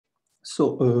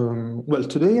Well,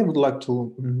 today I would like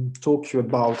to talk to you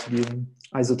about the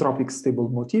isotropic stable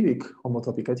motivic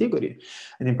homotopy category.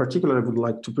 And in particular, I would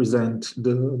like to present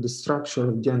the structure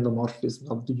of the endomorphism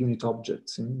of the unit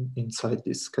objects inside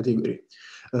this category,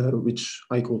 which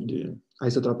I call the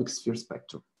isotropic sphere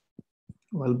spectrum.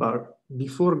 Well, but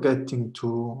before getting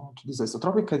to this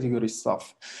isotropic category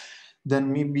stuff,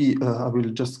 then maybe I will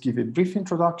just give a brief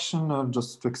introduction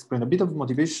just to explain a bit of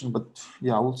motivation, but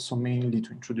yeah, also mainly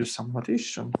to introduce some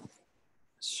notation.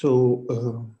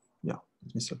 So yeah,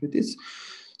 let me start with this.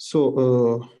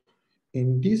 So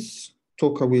in this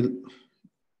talk, I will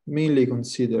mainly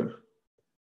consider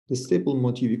the stable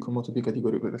motivic homotopy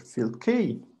category with a field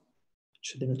K,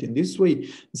 which I denote in this way.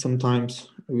 Sometimes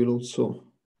I will also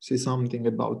say something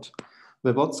about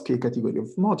Vygotsky category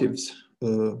of motives.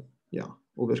 Yeah,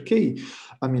 over K.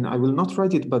 I mean, I will not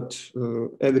write it, but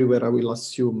everywhere I will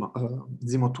assume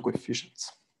Zimot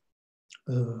coefficients.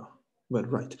 Well,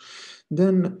 right.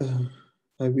 Then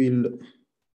I will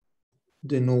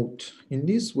denote in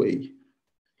this way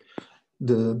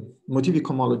the motivic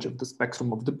homology of the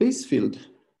spectrum of the base field,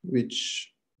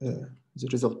 which is a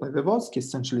result by Vygotsky,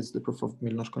 essentially is the proof of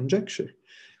Milnor conjecture.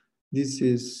 This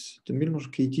is the Milnor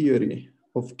K theory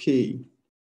of K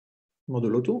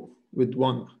modulo 2 with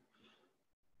one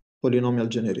polynomial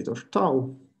generator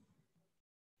tau,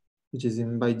 which is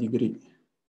in by degree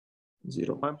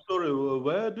 0. I'm sorry,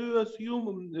 where do you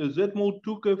assume Z mod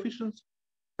 2 coefficients?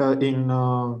 Here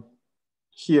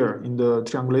in the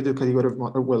triangulated category of,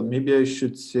 well, maybe I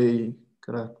should say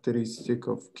characteristic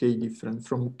of K different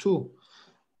from 2.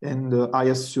 And I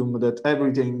assume that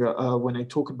everything, when I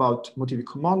talk about motivic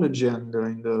homology and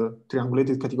in the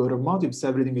triangulated category of motives,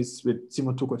 everything is with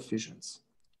Zimot 2 coefficients.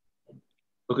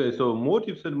 Okay, so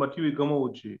motives and motivic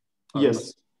homology.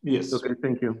 Yes, yes. Okay,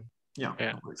 thank you. Yeah.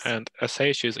 And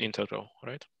SH is integral,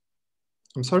 right?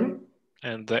 I'm sorry?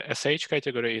 And the SH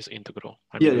category is integral.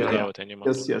 I mean, without any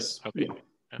model. Yes. Okay.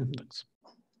 Yeah. Thanks.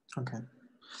 Okay.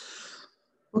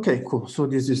 Okay, cool. So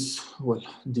this is, well,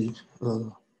 the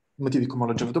motivic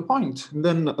homology of the point. And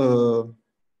then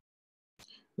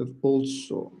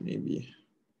also maybe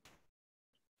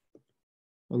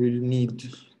I will need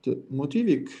the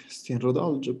motivic Steenrod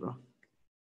algebra.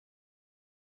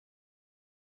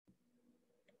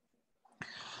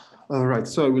 All right,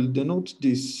 so I will denote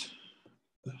this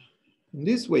in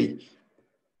this way.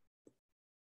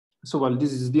 So, well,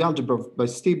 this is the algebra by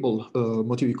stable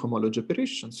motivic homology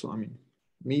operation. So, I mean,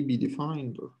 may be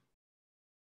defined or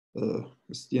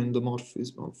as the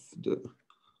endomorphism of the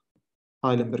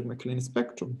Eilenberg-MacLane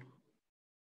spectrum.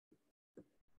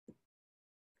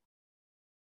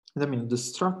 And I mean, the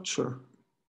structure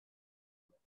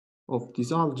of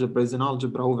this algebra is an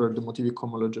algebra over the motivic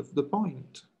homology of the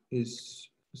point, is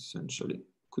essentially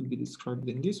could be described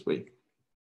in this way.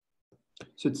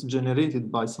 So it's generated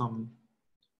by some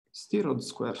Steenrod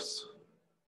squares,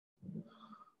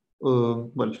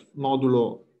 well,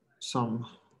 modulo some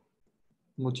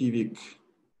motivic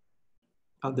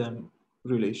Adem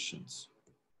relations.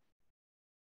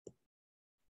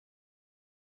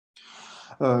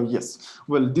 Yes,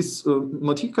 well, these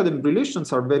motivic Adem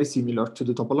relations are very similar to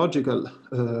the topological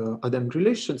Adem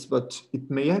relations, but it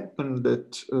may happen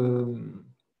that,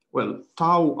 well,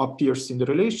 tau appears in the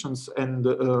relations, and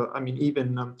I mean,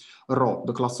 even rho,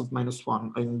 the class of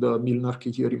 -1, in the Milnor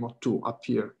K theory mod 2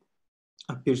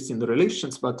 appears in the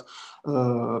relations, but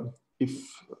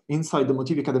if inside the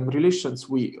motivic Adem relations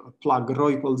we plug rho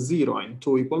equals 0 and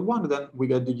tau equal 1, then we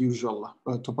get the usual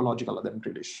topological Adem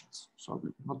relations. So I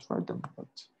will not write them,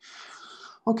 but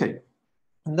okay.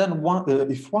 And then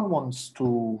if one wants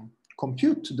to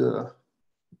compute the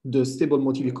stable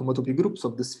motivic homotopy groups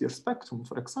of the sphere spectrum,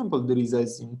 for example, there is,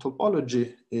 as in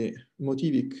topology, a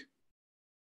motivic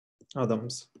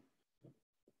Adams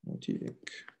motivic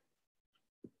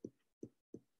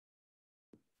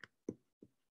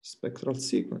spectral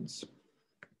sequence.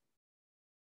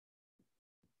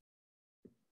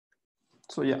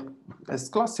 So yeah, as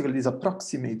classical, this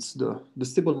approximates the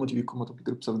stable motivic homotopy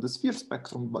groups of the sphere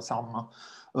spectrum by some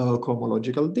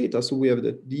cohomological data. So we have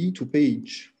that the E2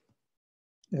 page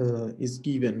is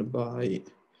given by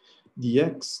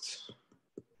dx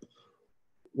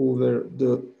over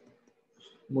the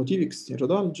motivic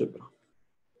Steenrod algebra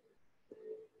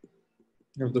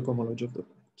of the cohomology of the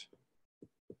point.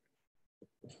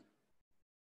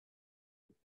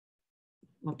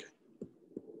 Okay.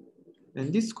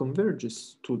 And this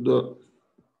converges to the,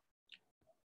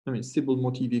 I mean, stable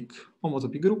motivic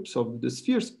homotopy groups of the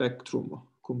sphere spectrum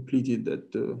completed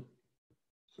at the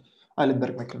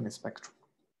Eilenberg-MacLane spectrum.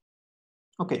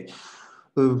 Okay,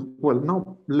 Well,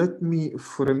 now let me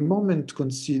for a moment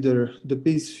consider the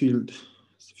base field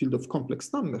of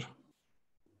complex number.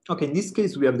 Okay, in this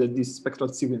case, we have that this spectral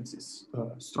sequence is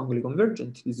strongly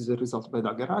convergent. This is a result by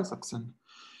Dagger-Isaacson.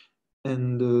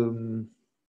 And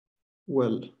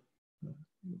well,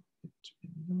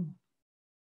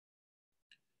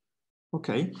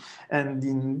 okay. And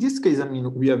in this case, I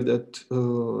mean, we have that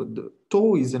the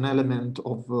tau is an element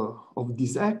of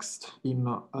this X in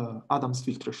Adams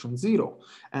filtration 0.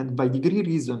 And by degree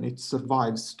reason, it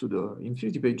survives to the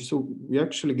infinity page. So we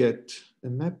actually get a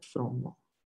map from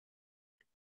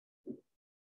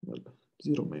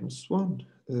 0 minus 1.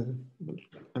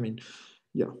 I mean,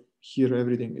 yeah, here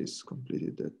everything is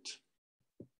completed at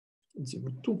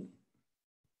 0, 2.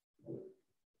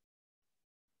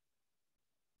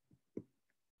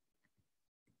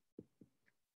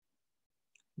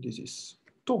 This is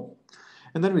tau.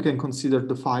 And then we can consider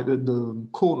the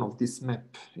cone of this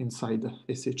map inside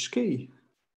SHK.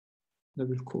 I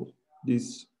will call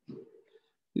this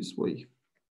way.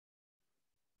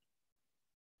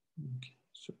 Okay,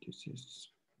 so this is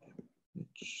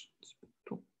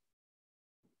H2,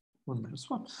 1 minus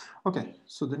 1. Okay,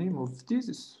 so the name of this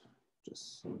is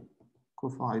just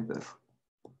cofiber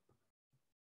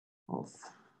of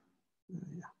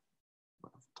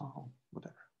tau,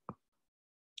 whatever.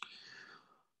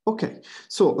 Okay,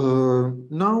 so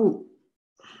now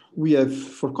we have,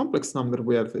 for complex number,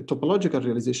 we have a topological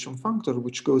realization functor,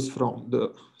 which goes from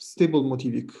the stable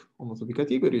motivic homotopy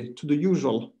category to the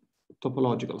usual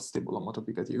topological stable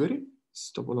homotopy category.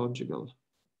 It's topological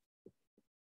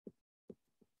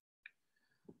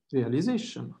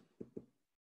realization.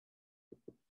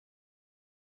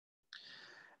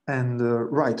 And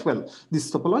right, well,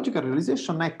 this topological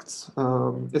realization acts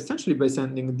essentially by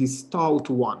sending this tau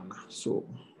to 1. So,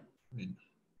 I mean,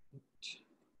 it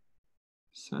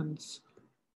sends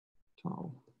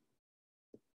tau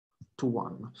to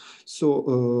 1.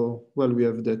 So, well, we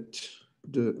have that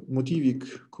the motivic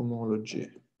cohomology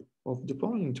of the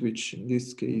point, which in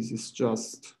this case is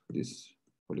just this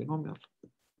polynomial,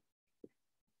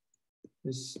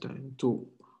 is 10 to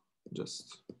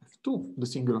just F2, the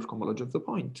singular cohomology of the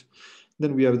point.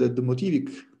 Then we have that the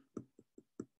motivic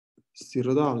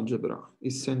Steenrod algebra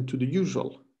is sent to the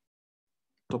usual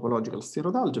topological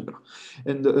Steenrod algebra.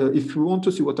 And if we want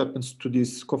to see what happens to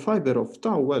this cofiber of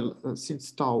tau, well,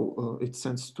 since tau it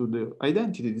sends to the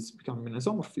identity, it's becoming an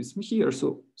isomorphism here,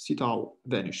 so C tau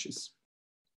vanishes.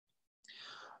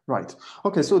 Right.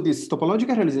 Okay, so this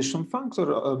topological realization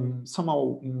functor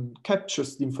somehow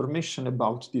captures the information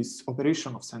about this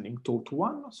operation of sending tau to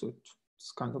 1. So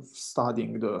it's kind of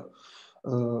studying the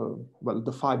well,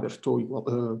 the fiber tau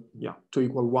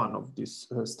equal 1 of this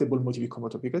stable motivic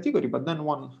homotopy category. But then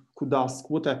one could ask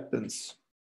what happens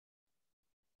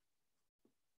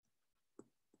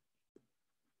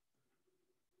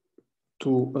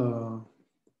to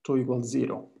tau equals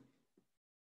 0.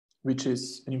 Which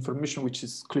is an information which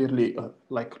is clearly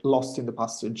like lost in the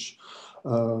passage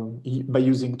by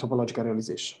using topological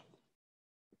realization.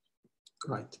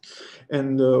 Right.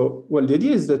 And well, the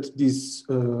idea is that this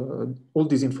all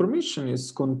this information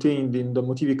is contained in the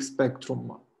motivic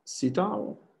spectrum C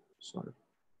tau. Sorry.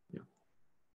 Yeah.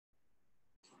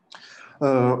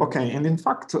 Okay, and in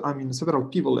fact, I mean, several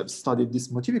people have studied this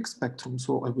motivic spectrum,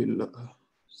 so I will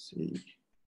see.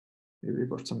 We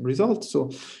report some results. So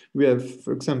we have,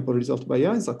 for example, a result by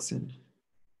Isaacson,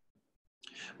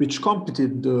 which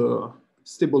computed the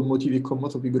stable motivic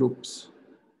homotopy groups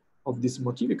of this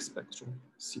motivic spectrum,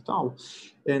 C tau.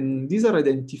 And these are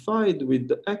identified with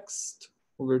the X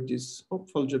over this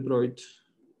Hopf-algebroid,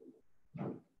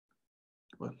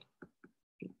 well,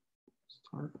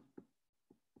 star,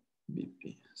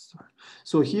 BP star.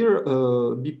 So here,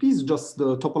 BP is just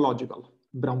the topological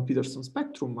Brown-Peterson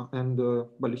spectrum, and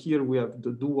well, here we have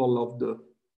the dual of the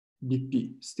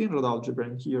BP Steenrod algebra,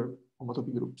 and here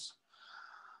homotopy groups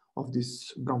of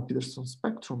this Brown-Peterson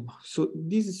spectrum. So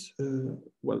this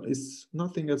well, is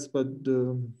nothing else but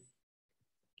the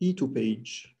E2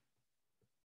 page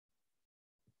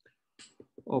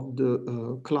of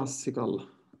the classical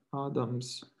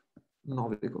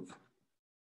Adams-Novikov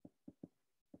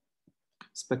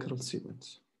spectral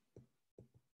sequence.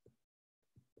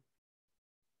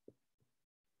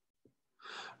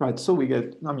 Right, so we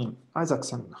get, I mean,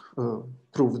 Isaacson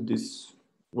proved this,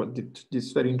 well, did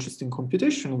this very interesting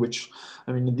computation, which,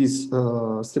 I mean, these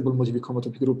stable motivic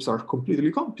homotopy groups are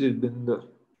completely computed, and,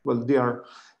 well, they are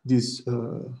these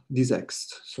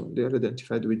X, so they are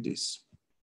identified with this.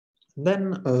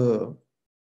 Then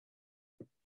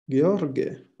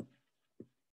George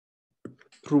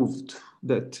proved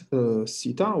that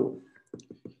C tau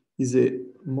is a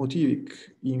motivic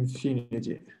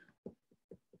infinity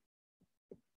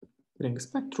ring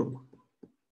spectrum.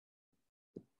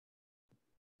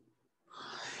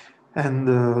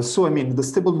 And so, I mean, the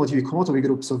stable motivic homotopy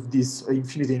groups of this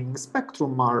infinity ring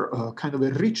spectrum are kind of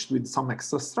enriched with some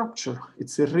extra structure.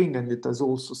 It's a ring and it has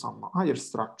also some higher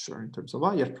structure in terms of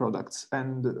higher products.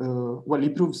 And well, he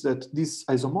proves that this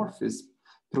isomorphism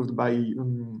proved by,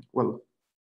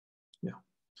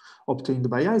 obtained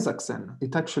by Isaacson,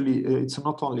 it actually, it's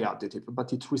not only additive,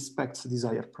 but it respects these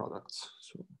higher products.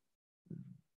 So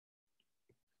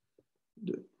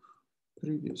the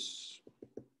previous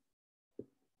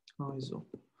iso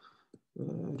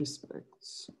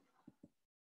respects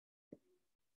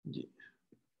the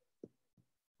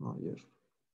higher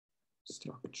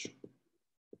structure.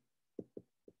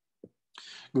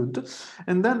 Good.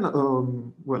 And then,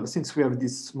 well, since we have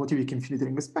this motivic infinity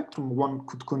ring spectrum, one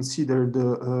could consider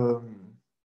the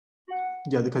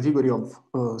category of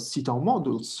C-tau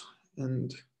modules.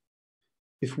 And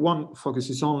if one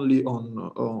focuses only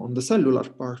on the cellular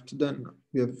part, then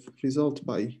we have result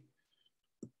by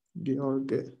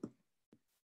George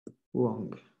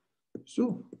Wang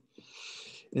Zhu.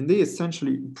 And they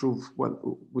essentially prove,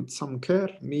 well, with some care,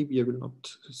 maybe I will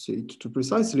not say it too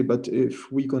precisely, but if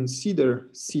we consider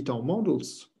C-tau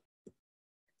modules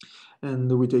and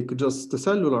we take just the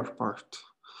cellular part,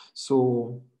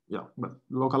 so yeah, well,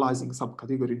 localizing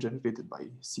subcategory generated by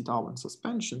C-tau and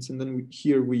suspensions, and then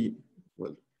here we,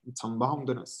 well, with some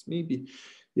boundedness, maybe,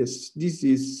 yes, this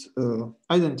is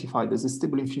identified as a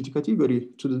stable infinity category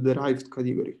to the derived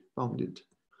category bounded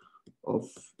of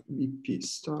BP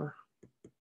star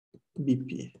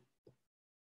BP.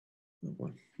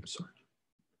 Oh, sorry.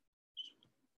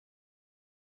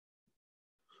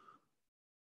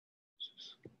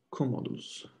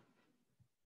 Comodules.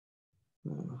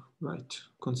 Right,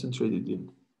 concentrated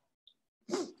in,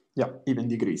 yeah, even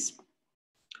degrees.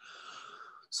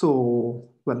 So,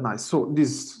 well, nice. So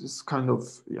this is kind of,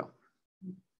 yeah,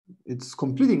 it's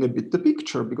completing a bit the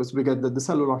picture because we get that the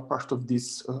cellular part of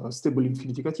this stable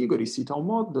infinity category, C-tau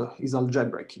mod, is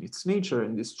algebraic in its nature,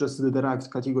 and it's just the derived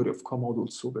category of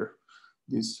comodules over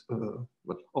this,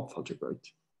 well, Hopf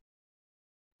algebraicity.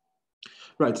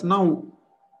 Right, now,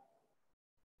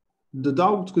 the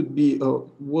doubt could be,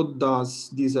 what does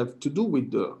this have to do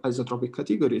with the isotropic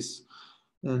categories?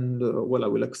 And well, I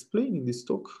will explain in this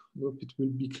talk. I hope it will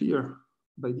be clear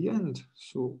by the end.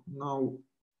 So now,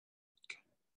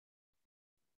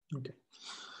 okay.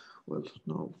 Well,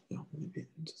 now, yeah, maybe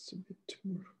just a bit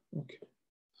more. Okay.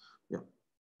 Yeah.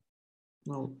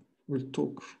 Now we'll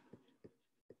talk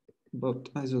about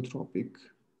isotropic.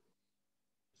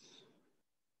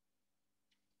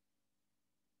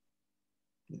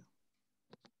 Yeah.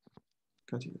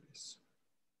 Categories.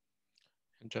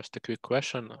 Just a quick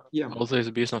question. Yeah. All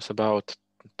this business about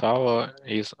tau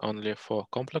is only for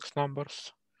complex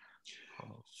numbers?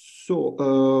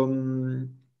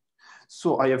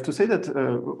 So I have to say that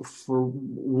for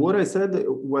what I said,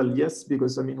 well, yes,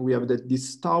 because I mean we have that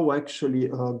this tau actually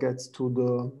gets to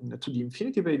the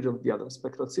infinity page of the atom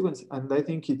spectral sequence, and I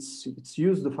think it's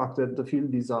used the fact that the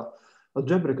field is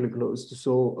algebraically closed.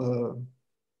 So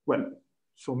well,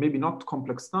 so maybe not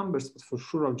complex numbers, but for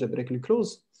sure algebraically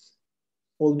closed.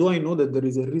 Although I know that there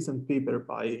is a recent paper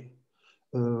by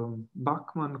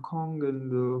Bachmann, Kong,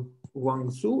 and Wang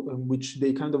Zhu, in which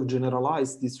they kind of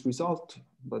generalized this result,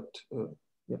 but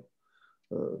yeah,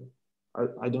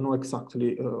 I don't know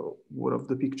exactly what of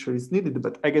the picture is needed,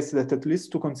 but I guess that at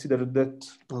least to consider that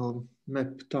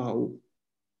map tau,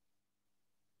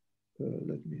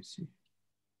 let me see.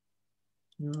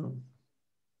 Yeah.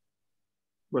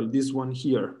 Well, this one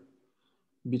here,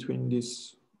 between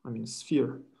this, I mean,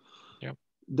 sphere, yeah.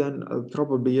 Then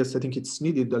probably, yes, I think it's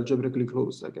needed algebraically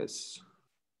closed, I guess.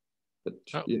 But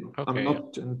you know, okay, I'm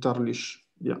not entirely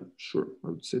sure. I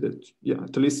would say that, yeah,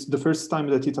 at least the first time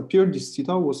that it appeared, this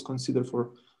theta was considered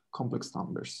for complex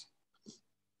numbers.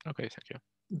 Okay, thank you.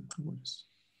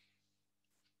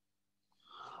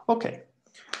 Okay.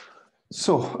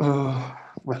 So,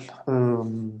 well,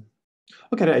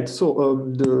 okay, right.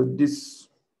 So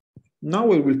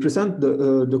now I will present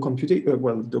the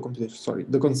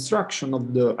construction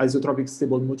of the isotropic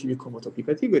stable motivic homotopy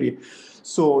category.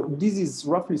 So this is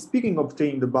roughly speaking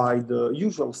obtained by the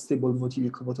usual stable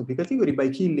motivic homotopy category by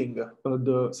killing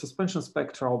the suspension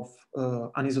spectra of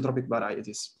anisotropic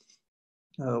varieties.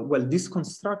 Well, this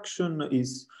construction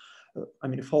is, I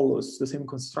mean, it follows the same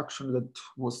construction that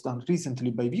was done recently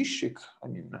by Vishik. I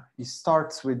mean, he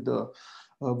starts with the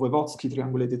Voevodsky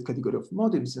triangulated category of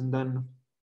motives, and then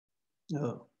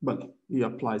well, he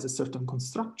applies a certain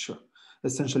construction,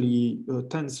 essentially a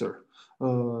tensor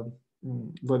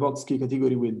Voevodsky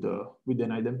category with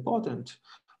an idempotent,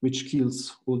 which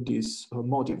kills all these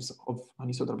motives of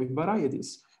anisotropic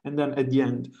varieties. And then at the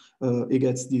end, it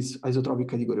gets this isotropic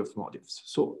category of motives.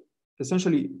 So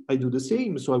essentially, I do the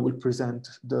same. So I will present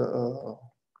the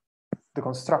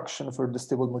construction for the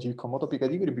stable motivic homotopy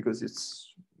category because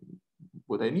it's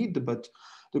what I need, but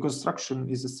the construction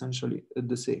is essentially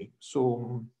the same.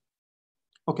 So,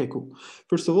 okay, cool.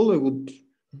 First of all, I would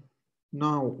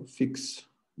now fix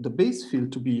the base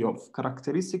field to be of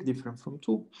characteristic different from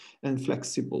 2 and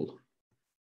flexible.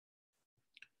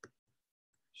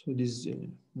 So this is a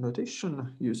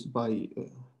notation used by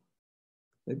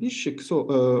Vishik.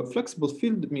 So flexible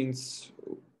field means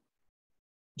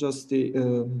just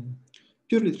a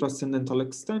purely transcendental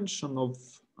extension of,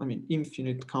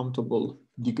 infinite countable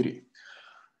degree.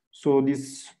 So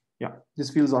these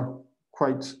fields are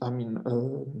quite,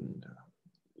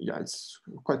 it's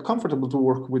quite comfortable to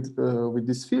work with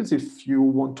these fields if you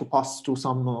want to pass to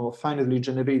some finitely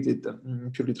generated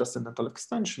purely transcendental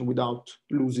extension without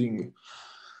losing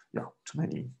too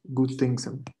many good things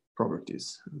and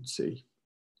properties, I would say.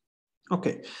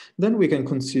 Okay, then we can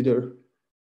consider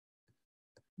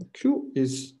Q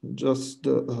is just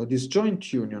this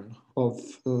joint union of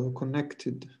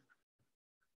connected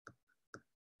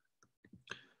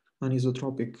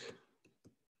anisotropic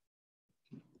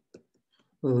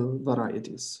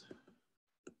varieties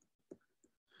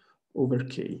over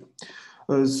K.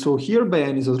 So here by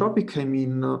anisotropic, I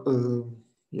mean,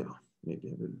 maybe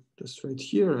I will just write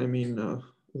here, I mean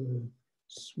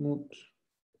smooth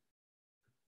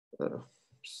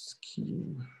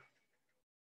scheme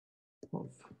of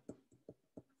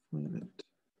finite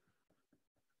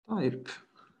type,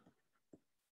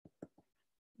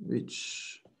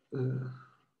 which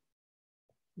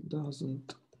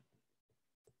doesn't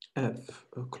have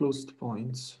closed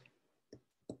points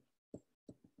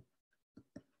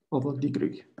of a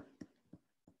degree.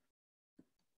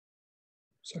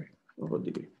 Of a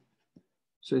degree.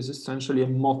 So it's essentially a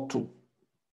mod2,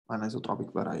 an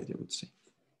isotropic variety, I would say.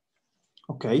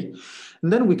 Okay,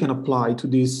 and then we can apply to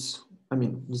this,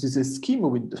 this is a scheme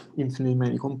with infinitely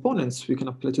many components. We can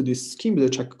apply to this scheme the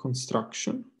check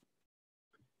construction.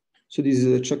 So this is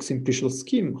a check simplicial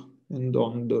scheme, and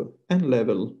on the n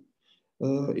level,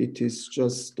 it is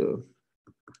just the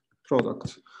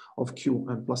product of Q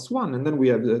n plus 1, and then we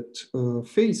have that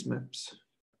phase maps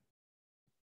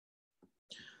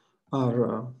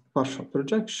are partial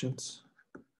projections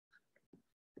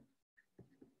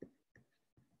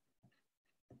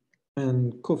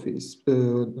and cophase,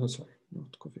 no, sorry,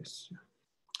 not cophase,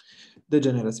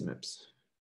 degeneracy maps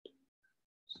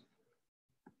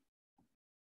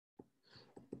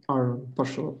are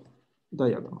partial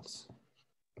diagonals.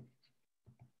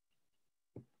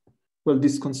 Well,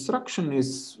 this construction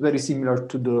is very similar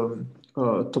to the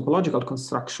topological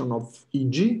construction of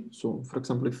EG. So for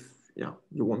example, if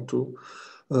you want to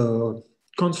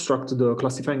construct the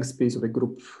classifying space of a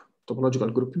group,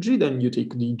 topological group G, then you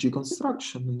take the EG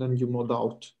construction and then you mod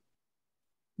out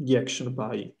the action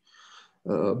by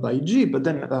G. But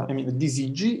then, this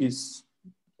EG is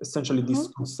essentially this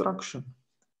construction.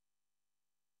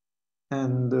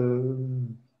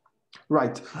 And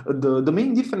right, the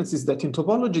main difference is that in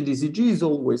topology, this EG is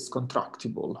always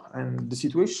contractible. And the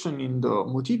situation in the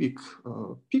motivic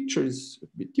picture is a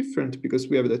bit different because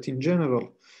we have that in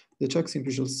general, the check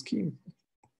simplicial scheme,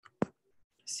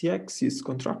 Cx is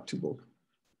contractible.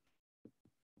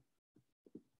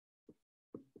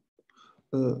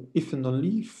 If and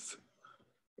only if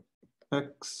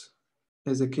X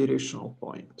has a k-rational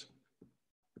point.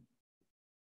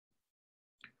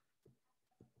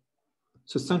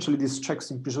 So essentially this check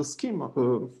simplicial scheme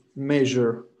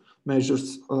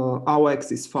measures how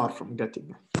X is far from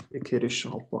getting a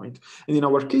k-rational point. And in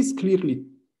our case, clearly,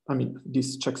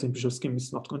 this check simplicial scheme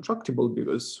is not contractible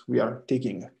because we are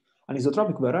taking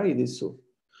anisotropic varieties, so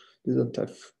they don't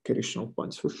have k-rational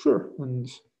points for sure. And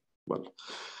well,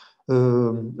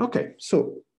 okay,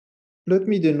 so let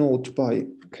me denote by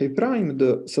K prime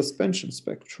the suspension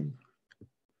spectrum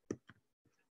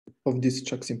of this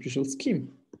check simplicial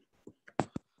scheme.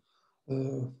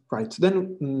 Right,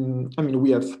 then,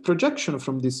 we have projection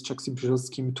from this check simplicial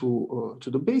scheme to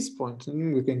the base point,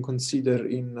 and we can consider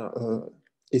in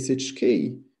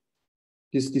SHK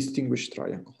this distinguished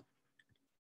triangle,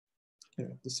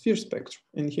 the sphere spectrum.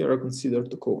 And here I consider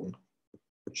the cone,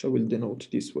 which I will denote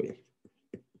this way.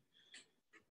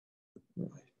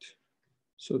 Right,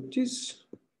 so this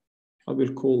I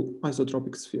will call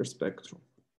isotropic sphere spectrum.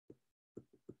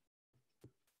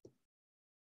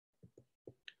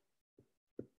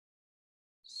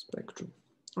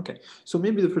 Okay, so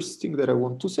maybe the first thing that I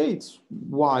want to say is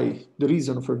why the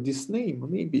reason for this name,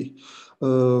 maybe.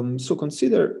 So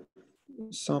consider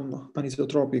some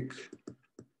anisotropic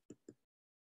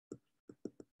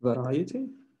variety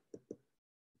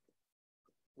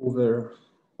over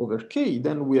K.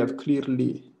 Then we have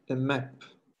clearly a map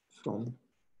from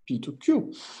P to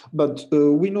Q. But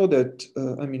we know that,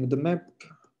 I mean, the map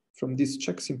from this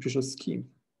check simplicial scheme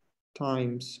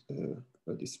times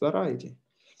this variety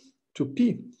to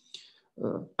P.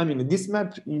 I mean, this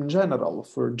map in general,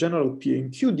 for general P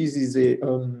and Q, this is a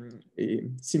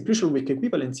simplicial weak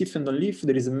equivalence if and only if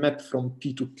there is a map from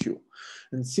P to Q.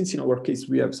 And since in our case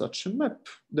we have such a map,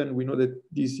 then we know that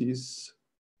this is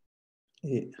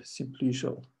a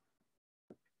simplicial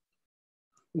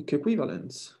weak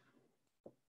equivalence.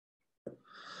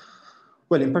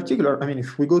 Well, in particular, I mean,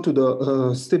 if we go to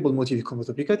the stable motivic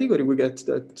homotopy category, we get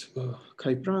that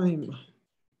chi prime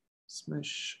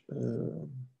smash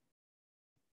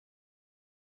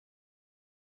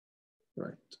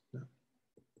right.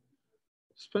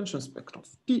 Suspension spectrum of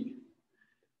P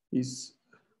is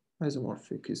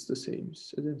isomorphic, is the same,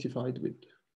 is identified with,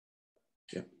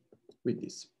 yeah, with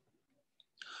this.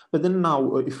 But then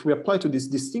now, if we apply to this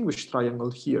distinguished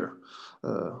triangle here,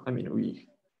 I mean, we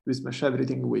smash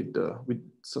everything with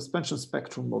suspension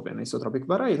spectrum of an isotropic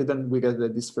variety, then we get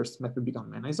that this first map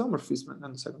becomes an isomorphism,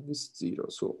 and the second is 0.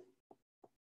 So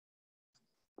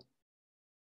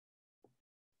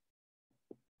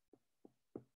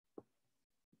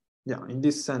yeah, in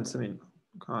this sense, I mean,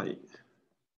 chi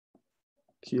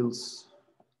kills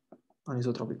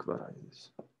anisotropic varieties.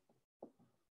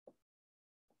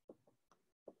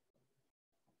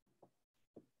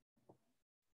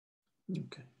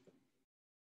 Okay.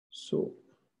 So,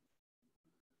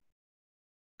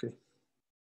 okay.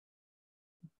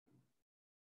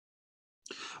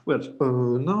 Well,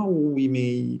 now we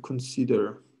may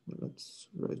consider, let's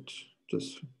write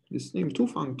just this name, two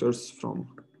functors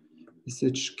from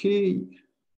SHK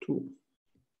to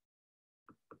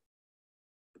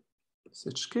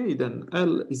SHK, then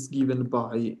L is given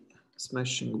by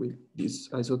smashing with this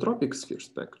isotropic sphere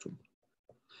spectrum.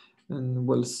 And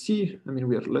well, C, I mean,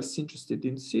 we are less interested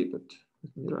in C, but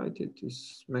let me write it,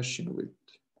 is smashing with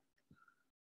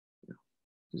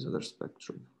this other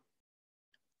spectrum.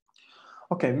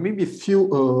 Okay, maybe a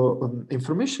few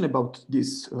information about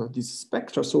this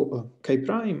spectra. So chi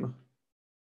prime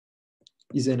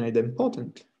is an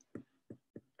idempotent.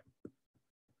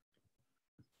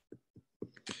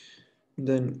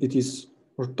 Then it is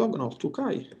orthogonal to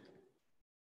chi.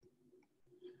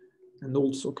 And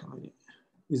also chi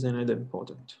is an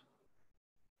idempotent.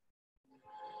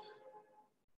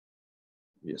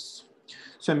 Yes.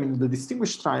 So I mean, the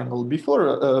distinguished triangle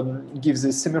before gives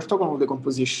a semi-orthogonal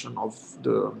decomposition of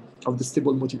the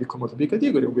stable motivic homotopy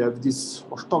category. We have this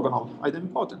orthogonal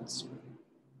idempotence,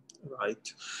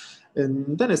 right?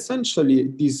 And then essentially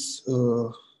this,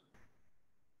 well,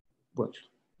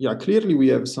 yeah, clearly we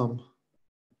have some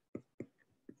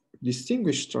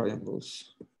distinguished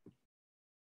triangles.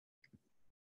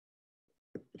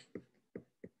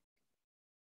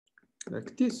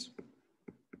 Like this.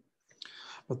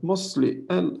 But mostly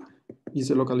L is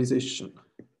a localization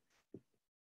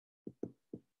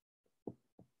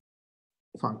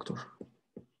functor.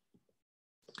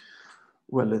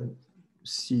 Well, and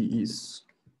C is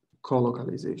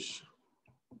colocalization.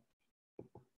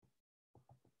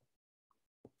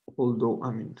 Although,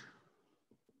 I mean,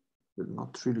 we'll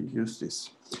not really use this.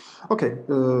 Okay,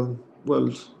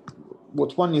 well,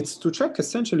 what one needs to check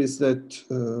essentially is that,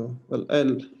 well,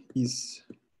 L is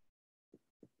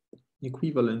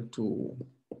equivalent to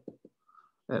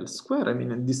L square. I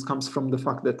mean, and this comes from the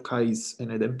fact that chi is an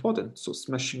idempotent, so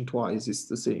smashing twice is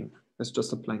the same as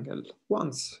just applying L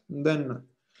once. And then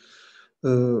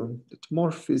it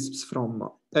morphisms from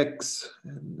X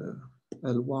and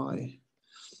Ly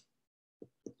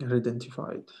are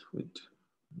identified with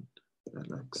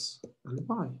Lx,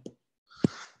 Ly.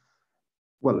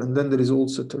 Well, and then there is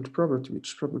also a third property,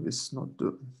 which probably is not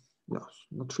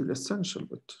not really essential,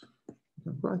 but you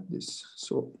can write this.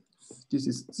 So if this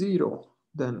is 0,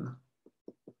 then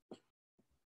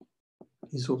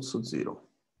is also 0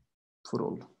 for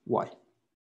all y.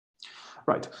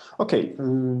 Right. Okay.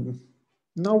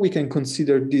 Now we can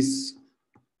consider this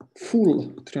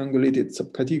full triangulated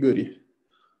subcategory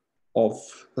of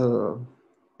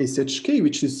SHK,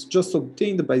 which is just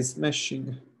obtained by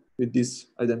smashing with this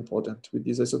idempotent, with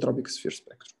this isotropic sphere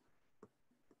spectrum.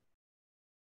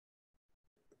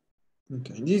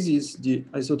 Okay, this is the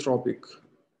isotropic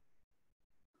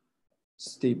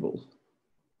stable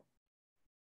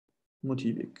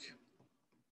motivic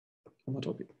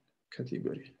homotopy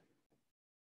category.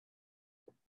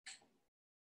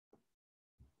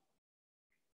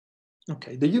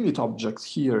 Okay, the unit object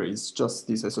here is just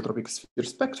this isotropic sphere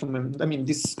spectrum. And I mean,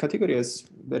 this category has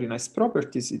very nice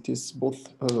properties. It is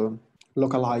both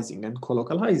localizing and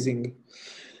co-localizing.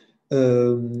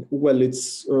 Well,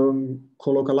 it's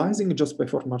co-localizing just by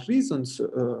formal reasons,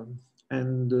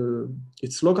 and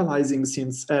it's localizing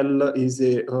since L is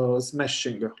a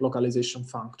smashing localization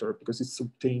factor because it's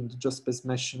obtained just by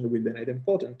smashing with an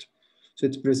idempotent. So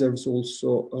it preserves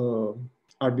also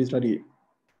arbitrary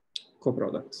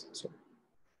coproducts. So,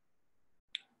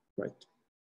 right.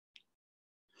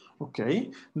 Okay,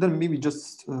 then maybe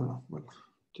just well,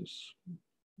 this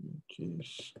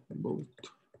is both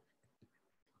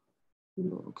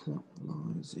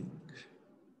localizing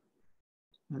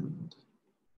and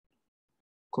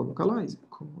co-localizing.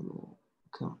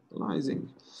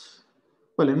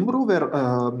 Well, and moreover,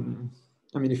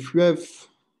 I mean, if you have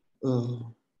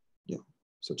yeah,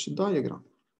 such a diagram,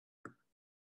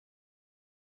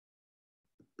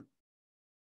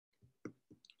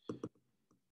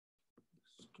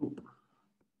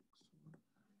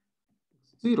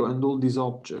 zero, and all these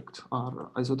objects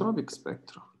are isotropic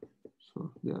spectra,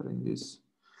 so they are in this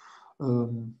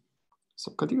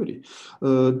subcategory,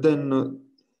 then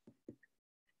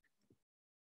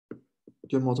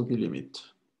the homotopy limit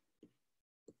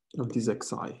of this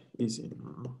xi is in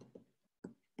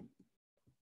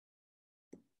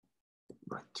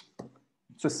right.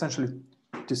 So essentially,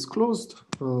 it is closed.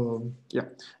 Yeah,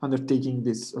 undertaking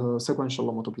this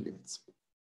sequential homotopy limits.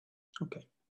 Okay.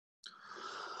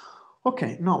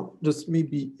 Okay. Now, just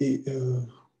maybe a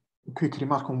quick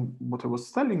remark on what I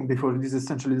was telling before. This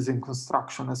essentially is in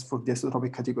construction as for the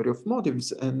isotropic category of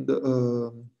motives, and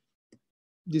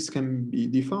this can be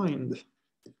defined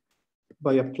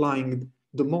by applying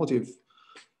the motive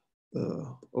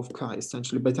of chi,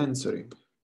 essentially by tensoring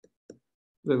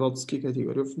the Vygotsky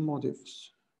category of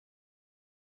motives,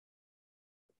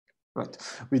 right?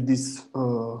 With this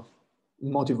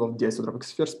motive of the isotropic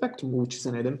sphere spectrum, which is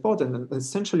an idempotent, and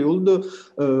essentially all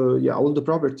the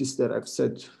properties that I've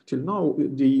said till now,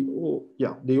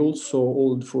 they also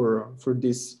hold for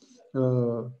this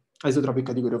isotropic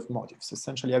category of motives.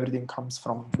 Essentially, everything comes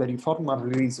from very formal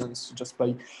reasons, just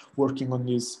by working on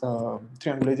these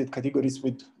triangulated categories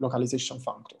with localization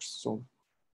factors. So,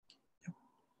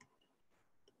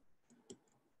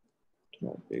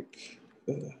 topic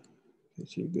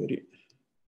category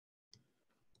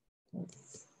of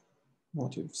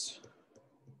motives.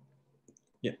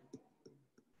 Yeah.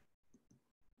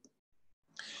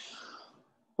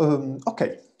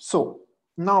 Okay, so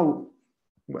now,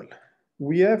 well,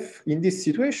 we have, in this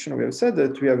situation, we have said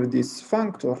that we have this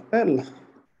functor L,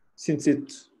 since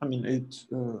it, I mean, it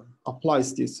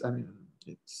applies this, I mean,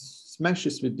 it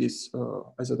smashes with this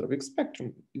isotropic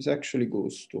spectrum. This actually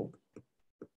goes to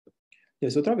the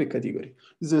isotropic category.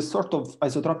 This is a sort of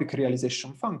isotropic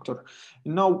realization factor.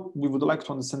 And now we would like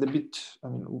to understand a bit, I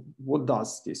mean, what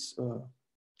does this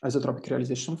isotropic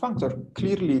realization factor?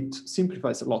 Clearly, it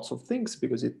simplifies lots of things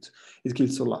because it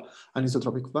kills all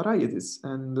anisotropic varieties.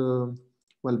 And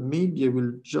well, maybe I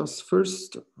will just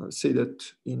first say that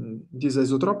in this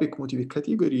isotropic motivic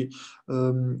category,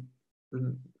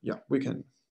 yeah, we can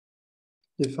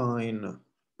define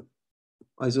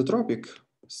isotropic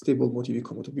stable motivic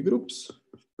homotopy groups.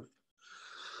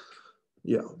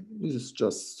 Yeah, this is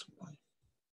just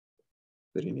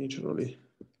very naturally.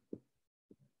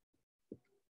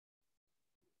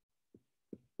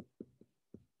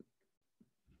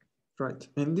 Right,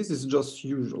 and this is just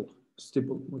usual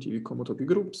stable motivic homotopy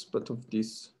groups, but of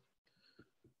this,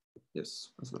 yes,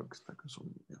 as well expected. So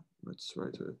yeah, let's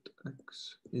write that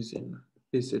X is in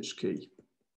SHK.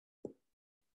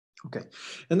 Okay,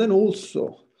 and then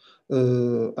also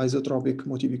isotropic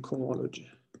motivic homology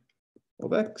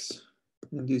of X,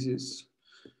 and this is,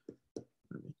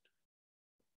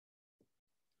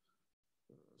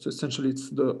 so essentially it's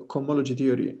the cohomology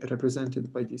theory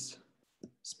represented by this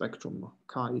spectrum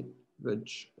chi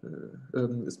wedge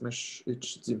smash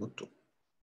H Z mod 2.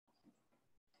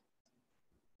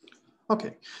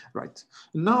 Okay, right.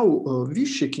 Now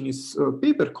Vishik in his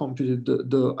paper computed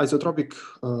the isotropic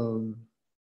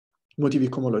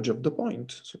motivic homology of the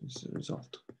point. So this is the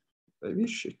result by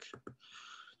Vishik.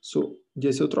 So the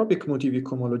isotropic motivic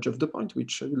homology of the point,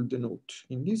 which I will denote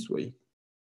in this way,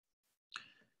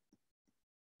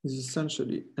 is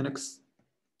essentially an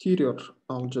exterior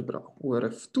algebra where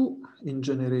F2 in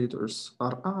generators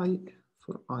are I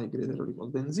for I greater or equal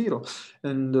than 0.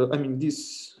 And I mean,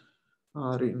 these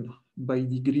are in by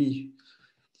degree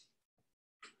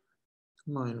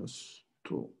minus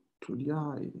 2 to the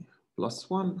I plus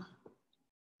 1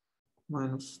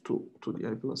 minus 2 to the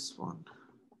I plus 1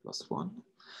 plus 1.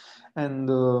 And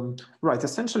right,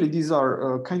 essentially these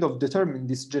are kind of determined,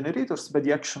 these generators, by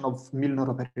the action of Milnor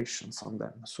operations on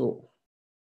them. So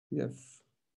we have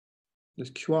the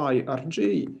Qi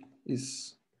Rj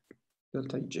is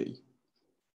delta Ij.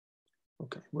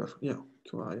 Okay, where, yeah,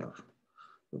 Qi are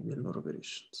the Milnor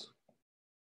operations.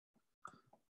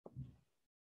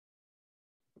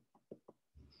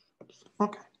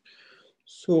 Okay,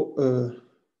 so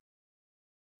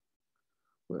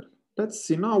well, let's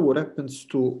see now what happens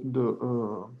to the,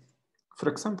 for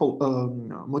example,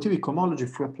 motivic homology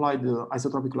if we apply the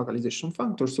isotropic localization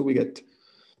factor. So we get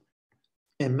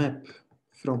a map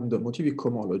from the motivic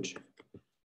homology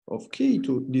of K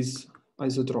to this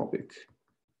isotropic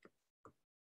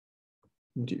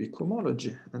motivic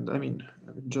homology. And I mean,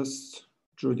 I will just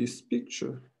draw this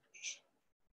picture, which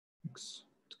makes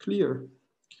it clear.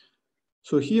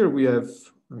 So here we have,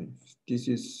 I mean, this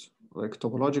is like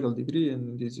topological degree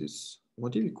and this is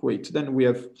motivic weight. Then we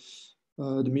have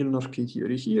the Milnor K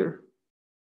theory here,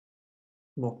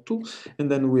 mod 2, and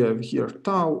then we have here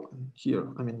tau, and here,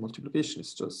 I mean, multiplication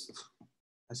is just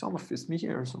isomorphism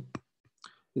here, so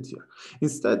it's here.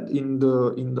 Instead, in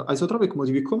the isotropic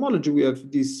motivic homology, we have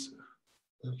this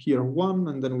here 1,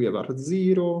 and then we have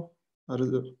R0,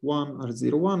 R1,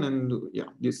 R0, 1, and yeah,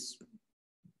 this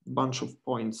bunch of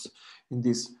points in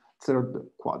this third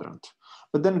quadrant.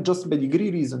 But then just by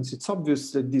degree reasons, it's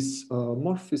obvious that this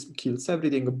morphism kills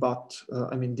everything but,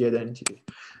 I mean, the identity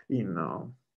in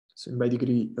so by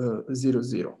degree 0,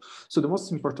 0. So the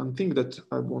most important thing that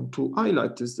I want to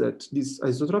highlight is that this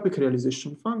isotropic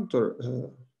realization factor,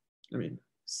 I mean,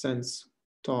 sends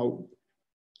tau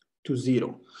to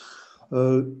 0.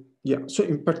 Yeah, so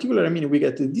in particular, I mean, we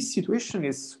get this situation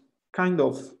is kind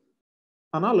of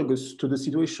analogous to the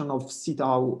situation of C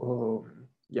tau,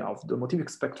 yeah, of the motivic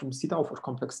spectrum C tau for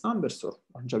complex numbers or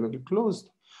algebraically closed,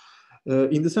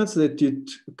 in the sense that it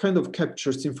kind of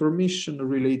captures information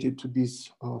related to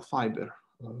this fiber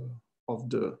of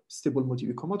the stable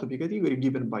motivic homotopy category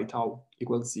given by tau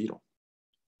equals 0.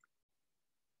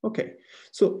 Okay,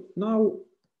 so now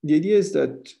the idea is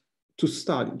that to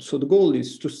study, so the goal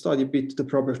is to study a bit the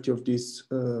property of this,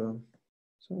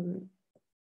 sorry.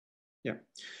 Yeah,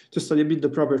 to study a bit the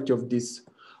property of this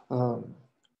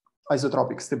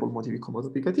isotropic stable motivic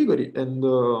homotopy category, and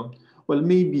well,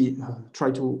 maybe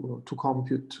try to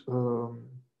compute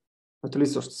at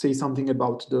least or say something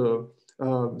about the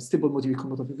stable motivic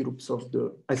homotopy groups of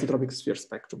the isotropic sphere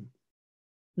spectrum.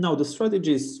 Now the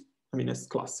strategy is, I mean, as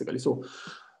classically. So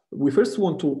we first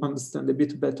want to understand a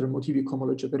bit better motivic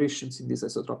homology operations in this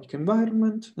isotropic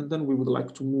environment, and then we would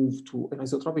like to move to an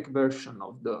isotropic version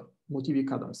of the motivic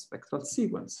Adams spectral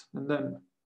sequence. And then,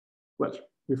 well,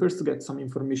 we first get some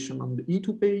information on the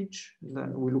E2 page, and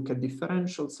then we look at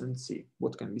differentials and see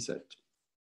what can be said.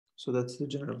 So that's the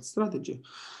general strategy.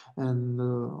 And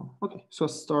okay, so I'll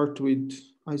start with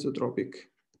isotropic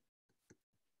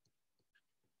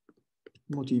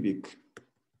motivic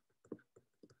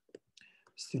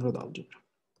Steenrod algebra.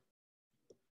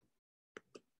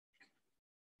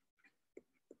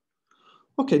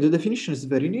 Okay, the definition is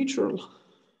very natural.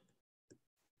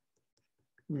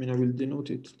 I mean, I will denote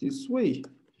it this way.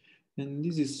 And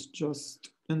this is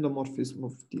just endomorphism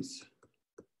of this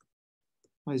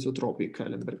isotropic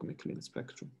Eilenberg-MacLean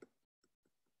spectrum.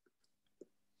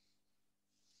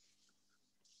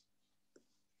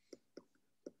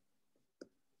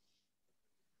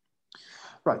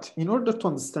 Right, in order to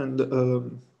understand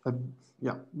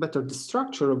yeah, better the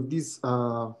structure of this,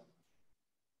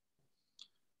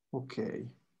 okay,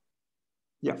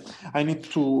 yeah, I need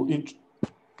to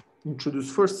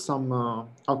introduce first some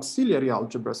auxiliary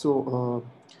algebra. So,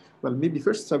 well, maybe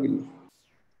first I will,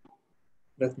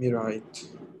 let me write.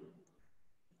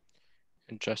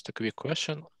 Just a quick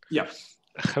question. Yeah.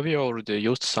 Have you already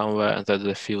used somewhere that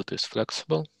the field is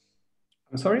flexible?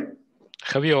 I'm sorry?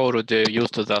 Have you already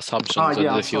used the assumption that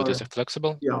yeah, the field sorry. is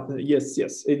flexible? Yeah, yes,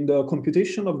 yes. In the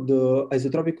computation of the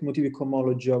isotropic motivic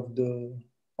homology of the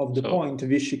point,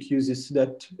 Vishik uses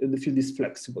that the field is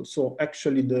flexible. So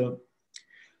actually the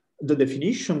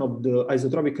definition of the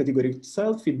isotropic category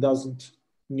itself, it doesn't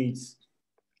need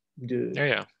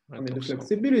the, I mean, the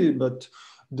flexibility, but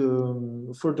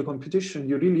for the computation,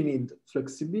 you really need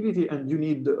flexibility and you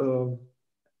need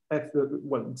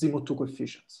Z-mod 2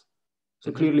 coefficients.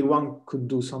 So clearly one could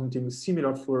do something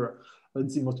similar for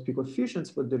Z-mod P coefficients,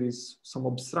 but there is some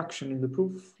obstruction in the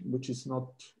proof, which is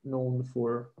not known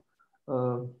for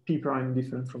P prime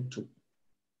different from 2.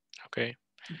 Okay.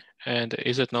 And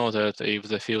is it known that if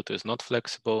the field is not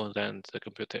flexible, then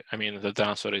the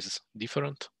answer is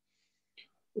different?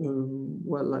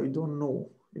 Well, I don't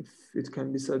know if it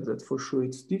can be said that for sure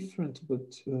it's different,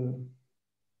 but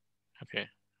Okay.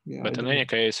 Yeah, But in any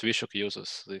case, Vishik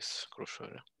uses this crucial.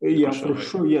 Yeah, for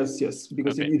sure, yes,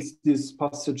 because okay. it's this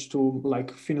passage to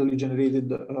like finally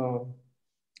generated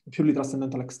purely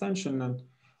transcendental extension, and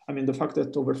I mean the fact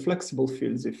that over flexible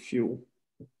fields, if you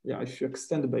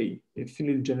extend by a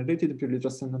finally generated purely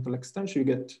transcendental extension, you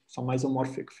get some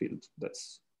isomorphic field.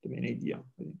 That's the main idea, I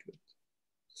think.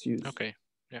 It's used. Okay.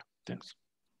 Yeah. Thanks.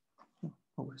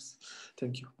 Always.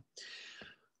 Thank you.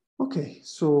 Okay,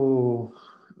 so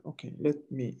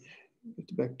let me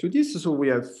get back to this. So we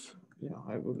have,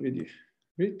 I've already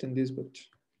written this, but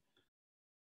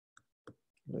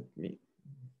let me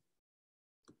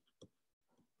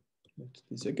let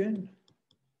this again.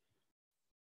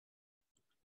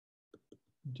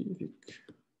 Motivic,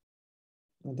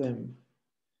 Adem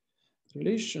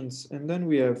relations, and then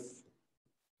we have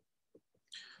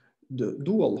the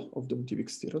dual of the motivic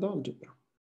Steenrod algebra.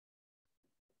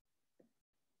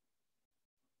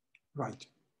 Right.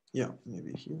 Yeah,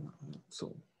 maybe here.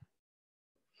 So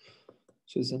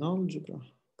it's an algebra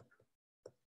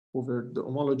over the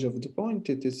homology of the point.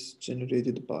 It is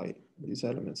generated by these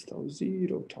elements tau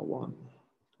 0, tau 1.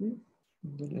 And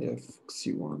then I have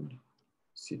C1,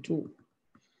 C2,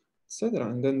 etc.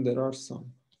 And then there are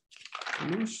some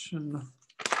relation.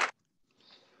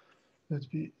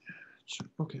 Let me check.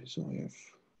 Okay, so I have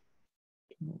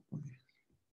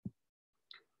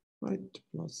right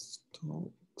plus tau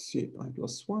Ci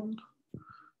plus 1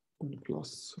 and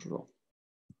plus rho.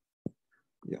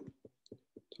 Yeah,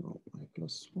 tau I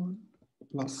plus 1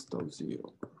 plus tau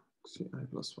 0 Ci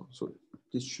plus 1. So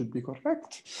this should be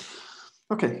correct.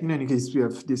 Okay, in any case, we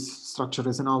have this structure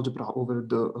as an algebra over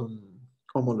the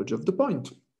homology of the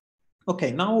point.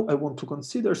 Okay, now I want to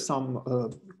consider some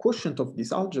quotient of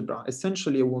this algebra.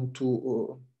 Essentially, I want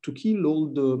to kill all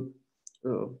the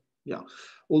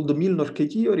all the Milnor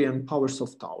K-theory and powers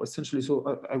of tau. Essentially, so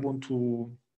I want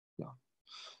to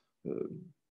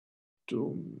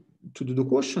do the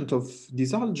quotient of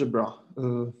this algebra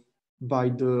by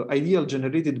the ideal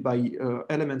generated by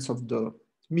elements of the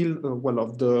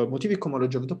of the motivic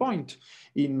homology of the point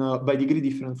in by degree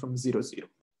different from 0, 0.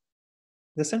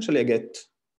 Essentially, I get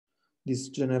this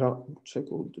generalized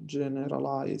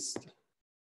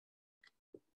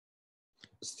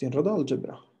Steenrod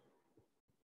algebra,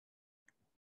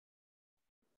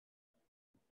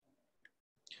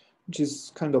 which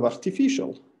is kind of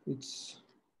artificial. It's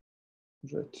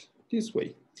read this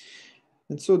way.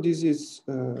 And so this is,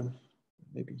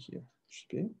 maybe here should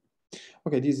be.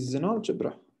 Okay, this is an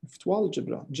algebra, F2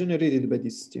 algebra, generated by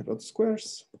these Steenrod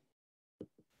squares.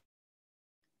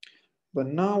 But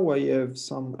now I have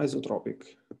some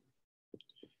isotropic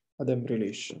Adem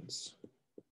relations.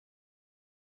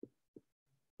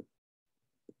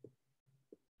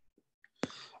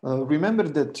 Remember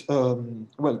that,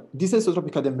 well, these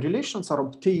isotropic Adem relations are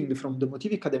obtained from the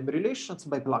motivic Adem relations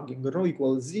by plugging rho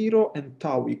equals 0 and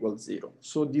tau equals 0.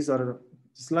 So these are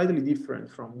slightly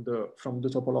different from the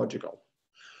topological,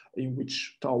 in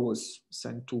which tau was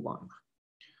sent to 1.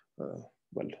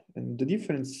 Well, and the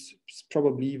difference is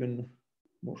probably even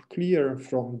more clear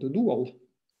from the dual,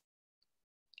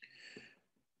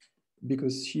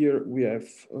 because here we have,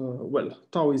 well,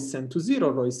 tau is sent to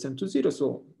 0, rho is sent to 0,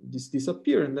 so this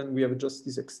disappears, and then we have just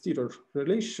this exterior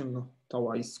relation, tau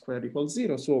I squared equals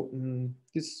 0. So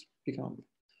this becomes,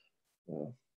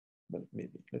 well,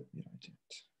 maybe let me write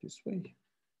it this way.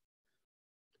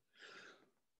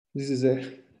 This is a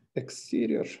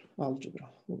exterior algebra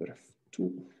over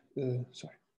F2,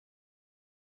 sorry,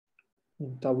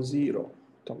 tau 0,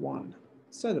 tau 1,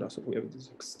 etc. So we have these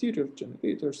exterior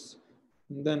generators,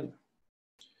 and then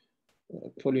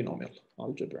polynomial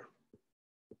algebra,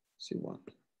 C1,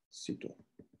 C2.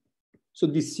 So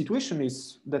this situation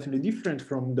is definitely different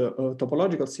from the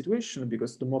topological situation,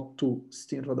 because the mod 2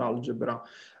 Steenrod algebra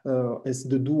is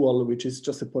the dual, which is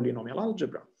just a polynomial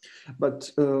algebra.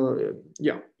 But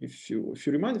yeah, if you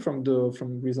remind from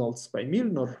results by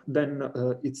Milnor, then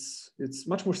it's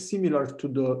much more similar to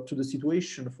the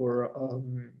situation for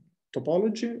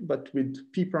topology, but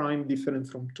with p prime different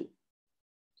from 2.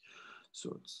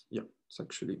 So it's, yeah, it's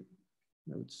actually,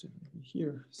 I would say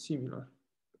here, similar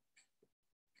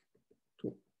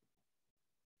to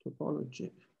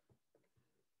topology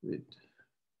with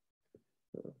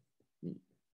e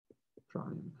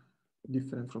prime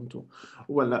different from 2.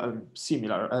 Well,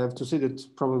 similar. I have to say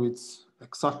that probably it's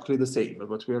exactly the same,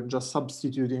 but we are just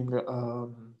substituting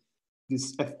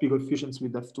these FP coefficients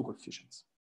with F2 coefficients.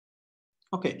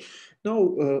 Okay,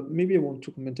 now maybe I want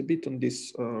to comment a bit on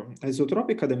this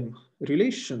isotropic Adem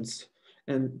relations,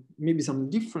 and maybe some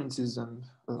differences and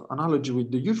analogy with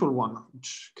the usual one,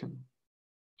 which can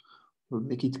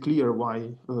make it clear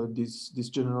why this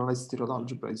generalized Steenrod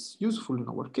algebra is useful in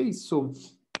our case. So,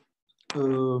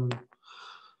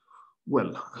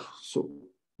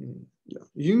 yeah,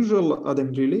 usual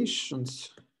Adem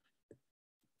relations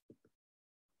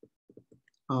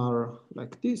are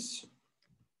like this.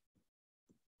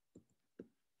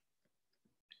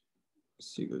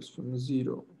 C goes from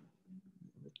 0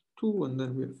 to 2, and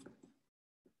then we have,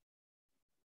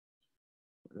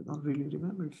 I don't really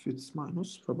remember if it's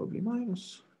minus, probably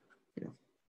minus. Yeah.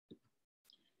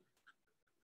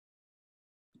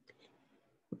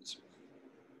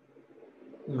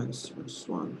 Minus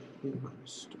 1, A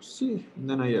minus 2C, and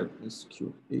then I have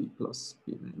SQ A plus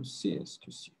B minus C,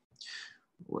 SQC.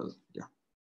 Well, yeah.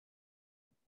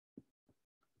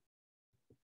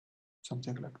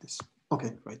 Something like this.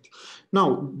 Okay, right.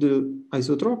 Now the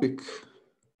isotropic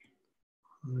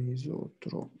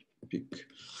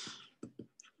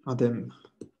Adem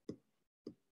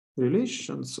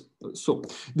relations. So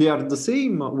they are the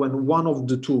same when one of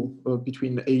the two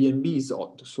between A and B is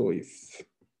odd. So if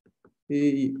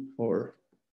A or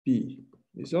B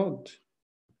is odd,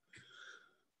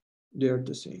 they are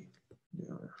the same. They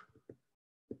are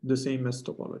the same as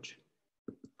topology.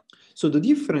 So the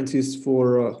difference is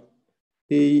for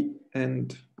A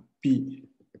and B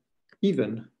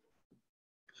even.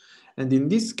 And in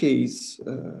this case,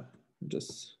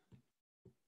 just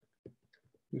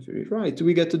very right,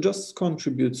 we get just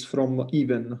contributes from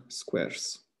even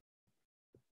squares.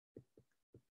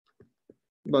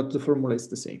 But the formula is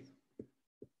the same.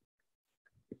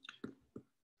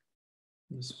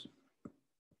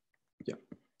 Yeah,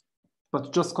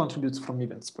 but just contributes from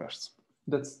even squares.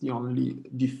 That's the only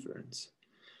difference.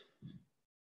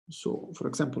 So, for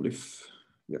example, if,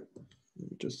 yeah,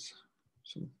 just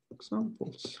some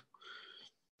examples.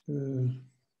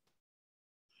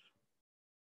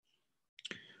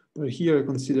 Here I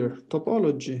consider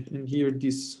topology, and here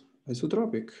this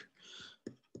isotropic.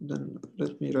 Then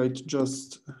let me write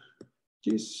just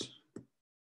this.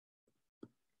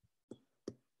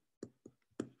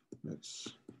 Let's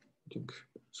think.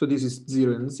 So this is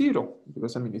 0 and 0,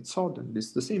 because I mean it's odd, and this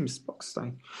is the same as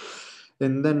Bockstein.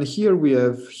 And then here we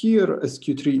have here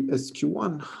SQ3,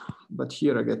 SQ1, but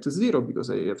here I get 0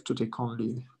 because I have to take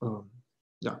only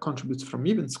contributes from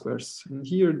even squares. And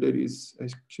here there is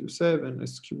SQ7,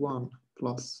 SQ1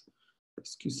 plus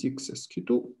SQ6,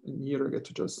 SQ2, and here I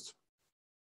get just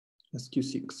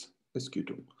SQ6,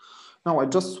 SQ2. Now I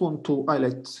just want to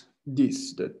highlight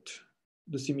this, that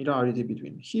the similarity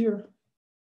between here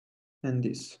and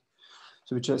this,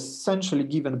 so which is essentially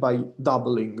given by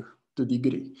doubling the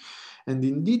degree. And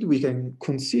indeed we can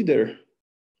consider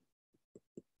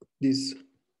this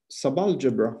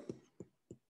subalgebra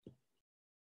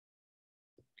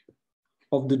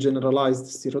of the generalized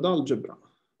Steenrod algebra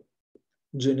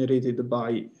generated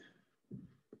by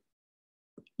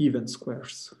even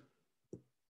squares.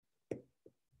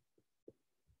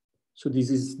 So this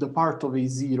is the part of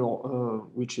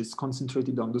A0 which is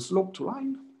concentrated on the sloped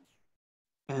line.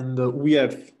 And we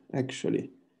have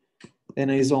actually an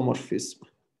isomorphism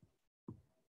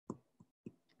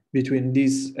between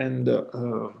this and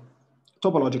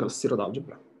topological Steenrod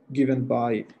algebra given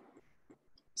by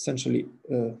essentially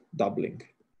doubling.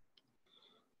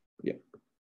 Yeah,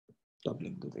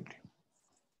 doubling the degree.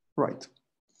 Right.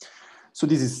 So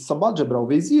this is subalgebra of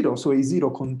A0. So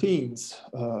A0 contains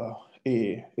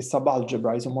a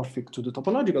subalgebra isomorphic to the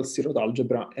topological Steenrod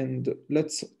algebra. And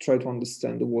let's try to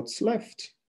understand what's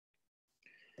left.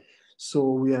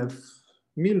 So we have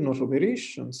Milnor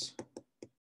operations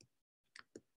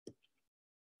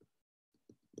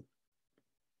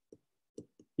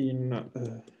in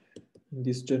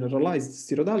this generalized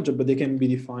Steenrod algebra. They can be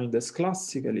defined as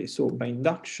classically. So by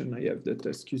induction, I have that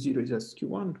SQ0 is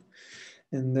SQ1,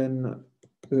 and then,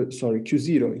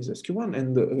 Q0 is SQ1,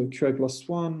 and Qi plus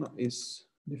 1 is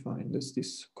defined as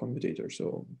this commutator.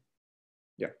 So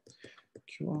yeah,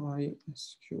 Qi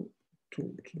SQ2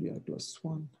 to the I plus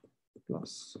 1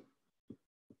 plus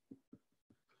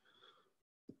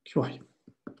Qi.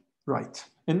 Right.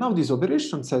 And now this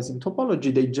operation says in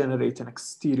topology, they generate an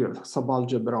exterior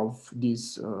subalgebra of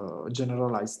this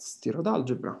generalized Steenrod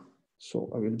algebra. So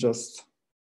I will just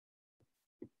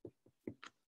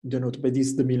denote by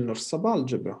this the Milnor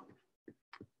subalgebra.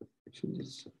 So this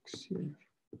is exterior.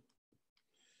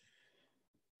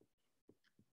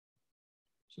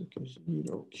 So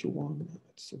Q0, Q1,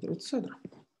 etc., etc.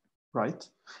 Right.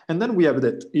 And then we have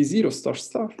that A0 star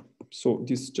star. So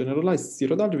this generalized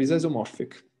Steenrod algebra is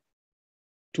isomorphic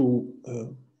to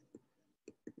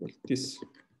this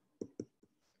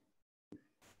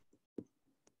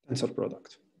tensor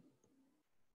product.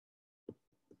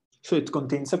 So it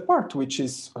contains a part which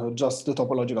is just the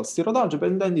topological Steenrod algebra,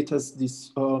 and then it has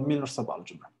this Milnor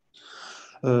subalgebra.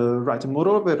 Right, and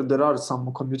moreover, there are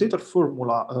some commutator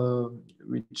formula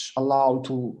which allow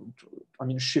to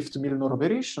shift Milnor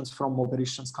operations from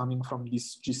operations coming from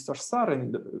this G star star,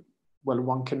 and well,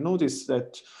 one can notice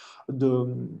that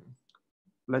the,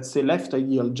 let's say, left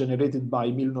ideal generated by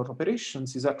Milnor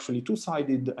operations is actually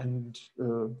two-sided, and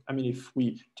if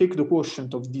we take the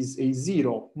quotient of this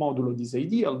A0 modulo this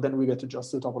ideal, then we get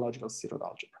just the topological Steenrod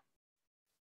algebra.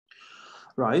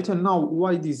 Right, and now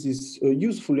why this is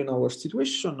useful in our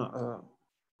situation?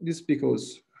 This is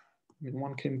because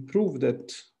one can prove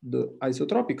that the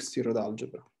isotropic Steenrod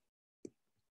algebra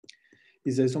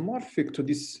is isomorphic to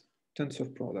this tensor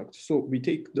product. So we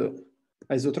take the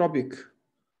isotropic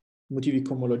motivic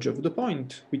homology of the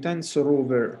point, we tensor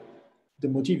over the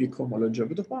motivic homology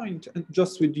of the point, and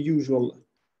just with the usual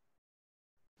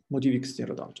motivic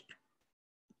Steenrod algebra.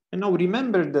 And now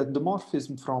remember that the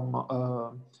morphism from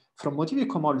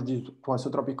motivic homology to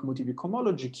isotropic motivic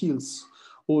homology kills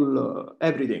all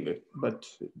everything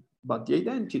but the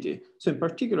identity. So in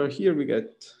particular, here we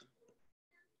get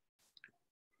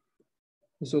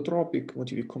isotropic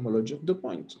motivic homology of the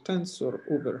point tensor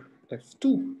over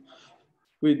F2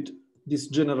 with this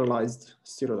generalized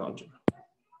Steenrod algebra.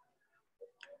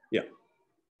 Yeah.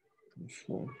 If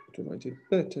you want to write it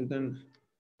better, then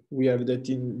we have that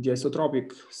in the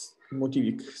isotropic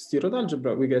motivic Steenrod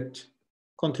algebra, we get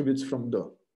contributes from the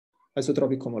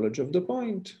isotropic homology of the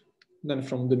point, then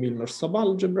from the Milnor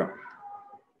subalgebra,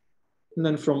 and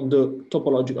then from the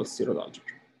topological Steenrod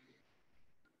algebra.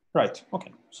 Right,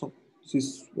 okay, so this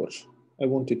is what I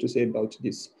wanted to say about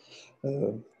this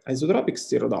isotropic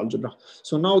Steenrod algebra.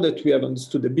 So now that we have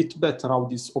understood a bit better how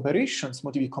these operations,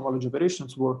 motivic homology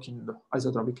operations, work in the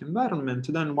isotropic environment,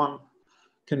 then one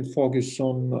can focus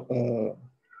on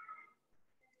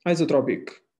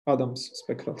isotropic Adams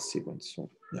spectral sequence. So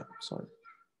yeah, sorry.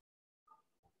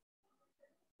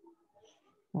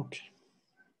 Okay.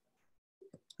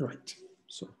 Right.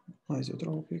 So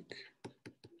isotropic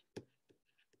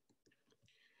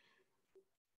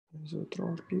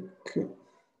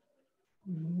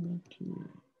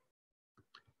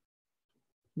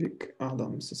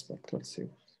Adams spectral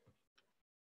sequence.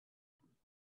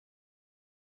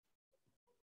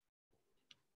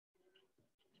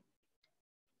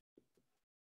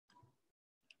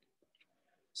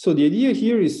 So the idea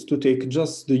here is to take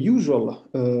just the usual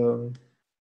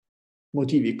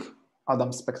motivic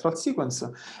Adams spectral sequence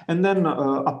and then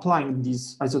applying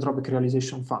this isotropic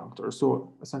realization factor.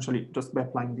 So essentially just by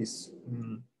applying this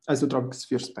isotropic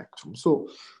sphere spectrum. So,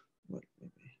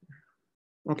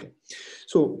 okay,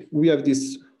 so we have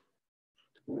this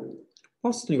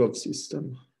Postnikov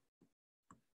system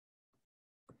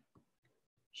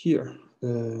here.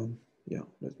 Yeah,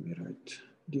 let me write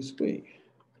this way.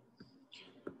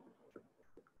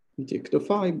 We take the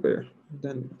fiber,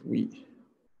 then we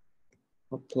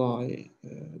apply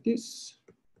this.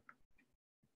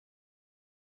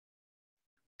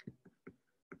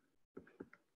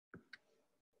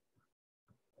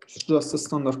 It's just a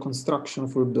standard construction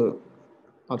for the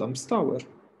Adams tower.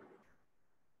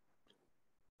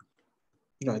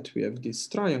 Right, we have these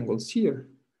triangles here.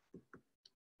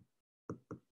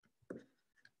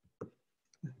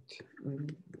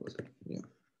 Yeah.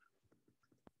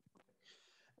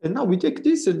 And now we take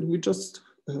this and we just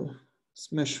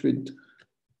smash with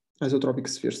isotropic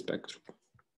sphere spectrum.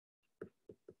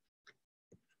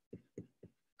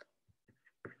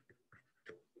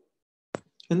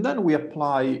 And then we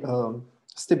apply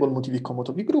stable motivic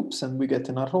homotopy groups and we get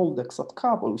an unrolled exact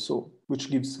couple, so which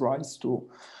gives rise to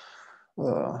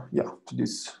to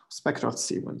this spectral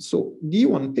sequence. So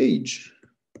D1 page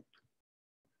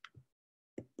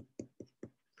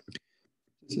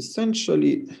is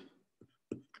essentially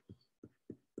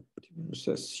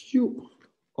U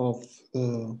of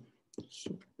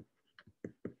so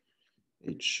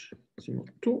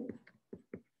H02.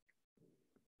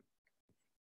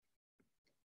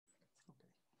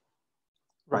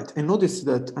 Right, and notice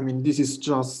that, I mean, this is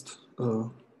just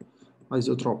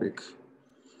isotropic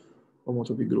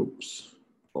homotopy groups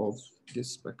of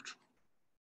this spectrum.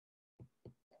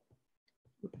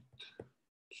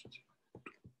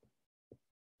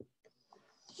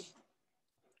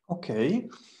 Okay,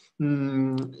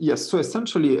 yes, so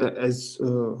essentially as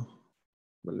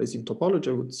well, as in topology,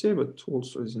 I would say, but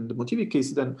also as in the motivic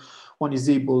case, then one is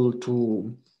able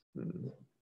to,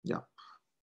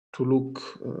 to look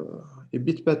a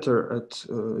bit better at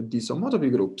these homotopy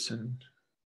groups, and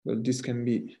well, this can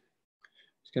be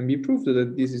proved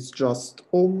that this is just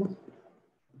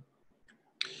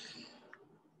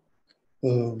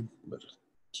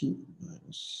T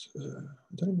minus,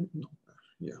 no,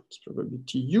 yeah, it's probably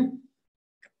TU.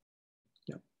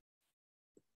 Yeah.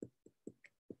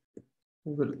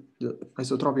 Over the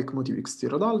isotropic motivic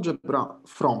Steenrod algebra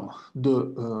from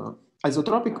the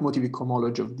isotropic motivic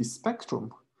homology of this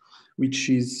spectrum, which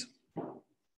is,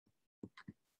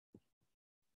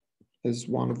 as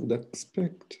one would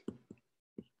expect,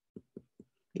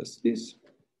 just this.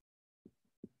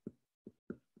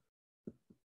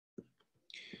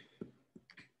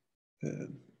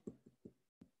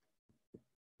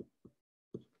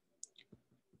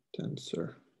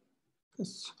 Tensor,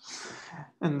 yes,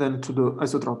 and then to the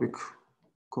isotropic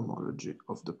homology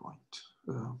of the point.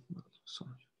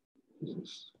 Sorry, this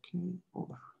is okay,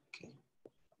 over, okay,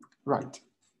 right.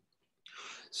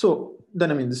 So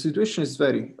then, I mean, the situation is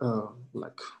very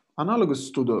like analogous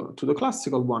to the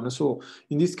classical one. So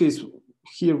in this case,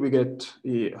 here we get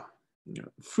a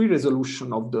free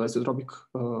resolution of the isotropic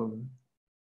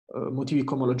motivic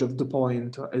homology of the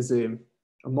point as a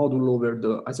module over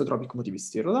the isotropic motivic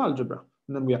Steenrod algebra.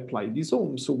 And then we apply this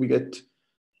home, so we get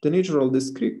the natural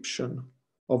description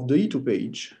of the E2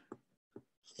 page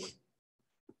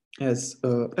as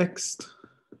X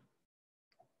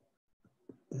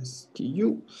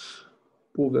STU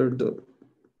over the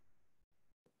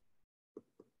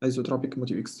isotropic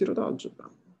motivic Steenrod algebra,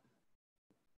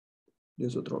 the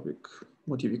isotropic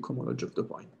motivic homology of the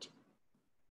point.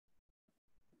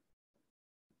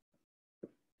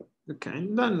 Okay,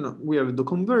 and then we have the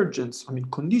convergence, I mean,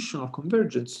 conditional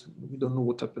convergence. We don't know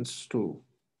what happens to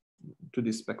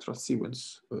this spectral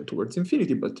sequence towards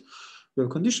infinity, but we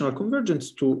have conditional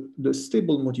convergence to the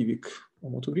stable motivic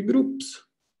homotopy groups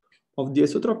of the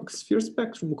isotropic sphere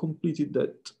spectrum completed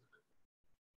at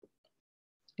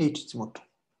H2.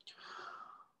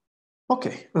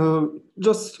 Okay,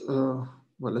 just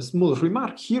well, a small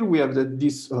remark here. We have that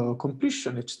this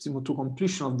completion, H2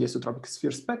 completion of the isotropic sphere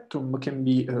spectrum can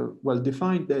be well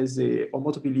defined as a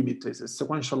homotopy limit, as a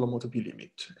sequential homotopy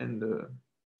limit. And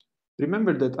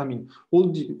remember that, I mean,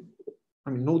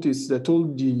 notice that all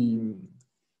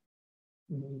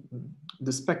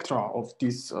the spectra of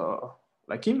this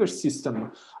like inverse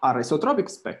system are isotropic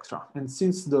spectra, and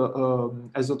since the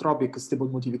isotropic stable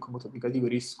motivic homotopy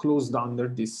category is closed under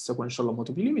this sequential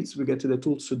homotopy limits, we get that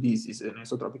also this is an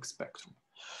isotropic spectrum.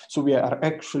 So we are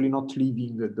actually not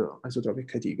leaving the isotropic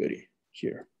category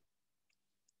here.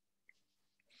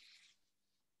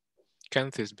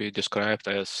 Can this be described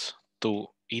as 2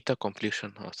 eta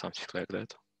completion or something like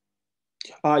that?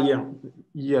 Yeah,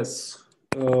 yes.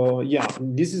 Yeah,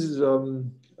 this is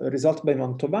a result by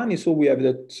Mantovani. So we have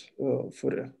that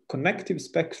for a connective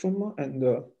spectrum,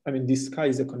 and I mean, this Chi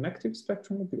is a connective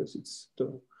spectrum because it's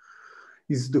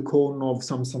the cone of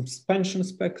some suspension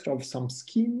spectra of some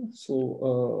scheme.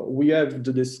 So we have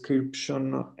the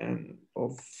description and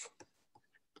of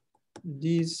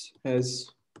this as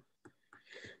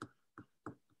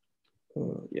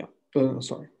yeah.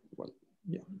 Sorry. Well,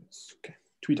 yeah, it's okay.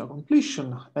 Theta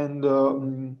completion, and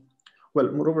well,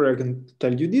 moreover, I can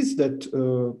tell you this, that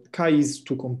Chi is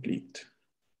to complete.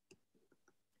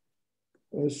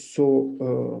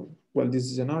 Well, this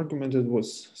is an argument that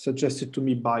was suggested to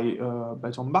me by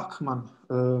Tom Bachmann.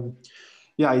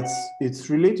 Yeah, it's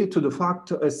related to the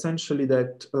fact essentially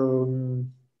that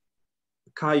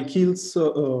Chi kills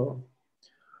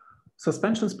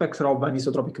suspension spectra of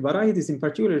anisotropic varieties. In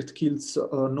particular, it kills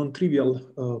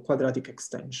non-trivial quadratic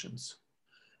extensions.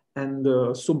 And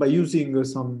so by using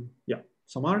some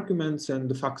arguments and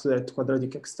the fact that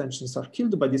quadratic extensions are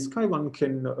killed by this Chi, one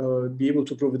can be able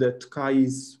to prove that Chi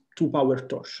is 2-power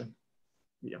torsion.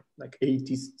 Yeah, like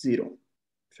 8 is 0,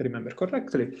 if I remember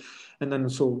correctly. And then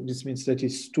so this means that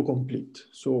it's 2 complete.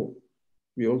 So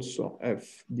we also have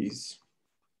this.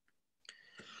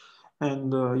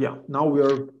 And yeah, now we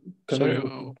are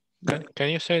can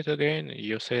you say it again?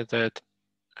 You said that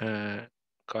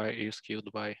Chi is killed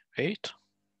by 8?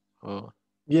 Oh.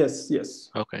 Yes,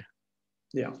 yes. Okay.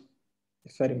 Yeah,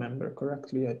 if I remember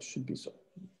correctly, it should be so.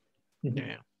 Mm-hmm.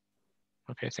 Yeah.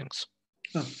 Okay, thanks.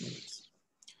 Ah, nice.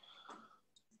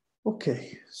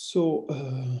 Okay, so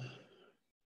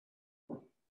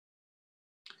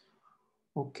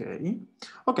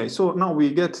okay, so now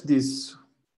we get this,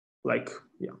 like,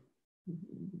 yeah,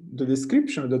 the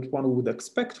description that one would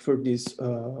expect for this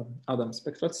Adam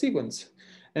spectral sequence.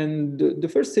 And the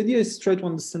first idea is try to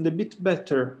understand a bit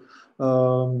better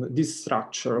this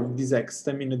structure of this X.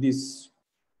 I mean, this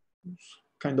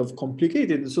kind of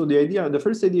complicated. So the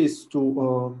first idea is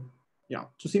to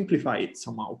simplify it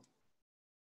somehow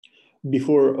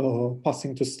before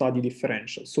passing to study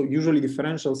differentials. So usually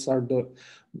differentials are the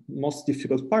most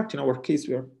difficult part. In our case,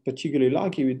 we are particularly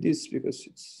lucky with this because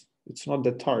it's It's not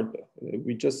that hard.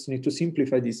 We just need to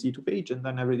simplify this E2 page and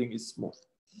then everything is smooth.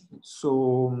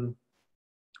 So,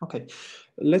 okay,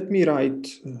 let me write,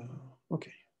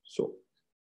 okay, so.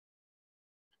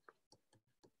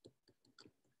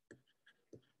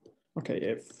 Okay,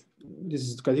 if this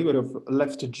is the category of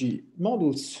left G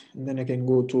modules, and then I can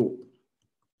go to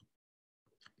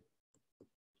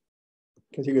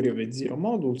category of A0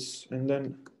 modules, and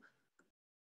then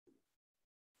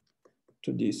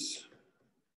to this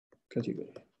category.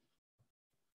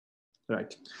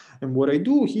 Right. And what I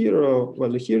do here,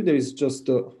 well, here there is just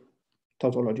a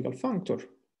tautological functor.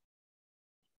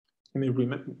 I mean,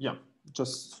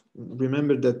 just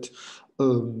remember that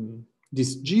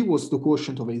this G was the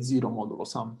quotient of A0 modulo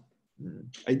some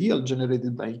ideal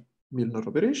generated by Milnor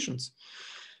operations.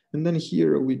 And then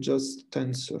here we just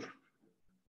tensor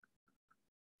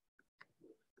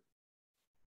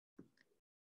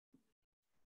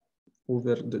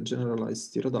over the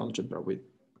generalized Steenrod algebra with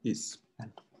this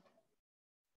n.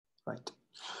 Right.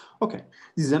 Okay,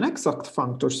 this is an exact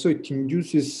functor, so it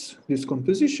induces this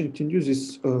composition, it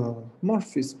induces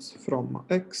morphisms from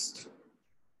X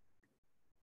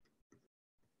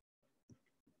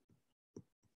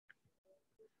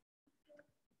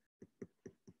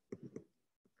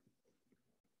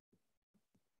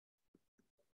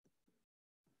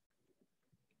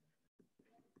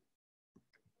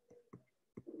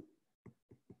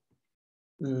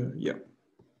yeah,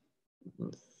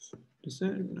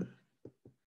 design.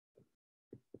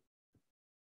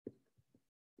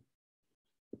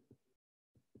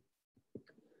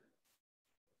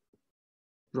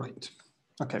 Right.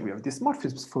 Okay, we have these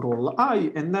morphisms for all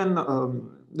I, and then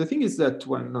the thing is that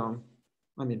when,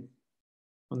 I mean,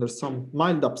 under some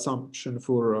mild assumption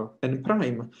for n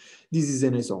prime, this is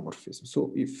an isomorphism.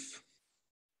 So if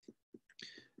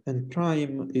n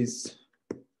prime is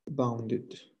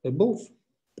bounded above,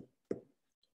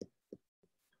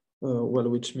 well,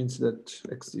 which means that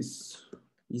x is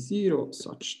 0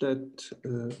 such that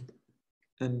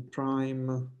n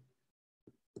prime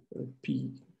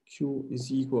pq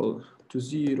is equal to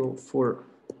 0 for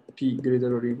p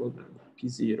greater or equal than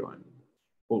p0 and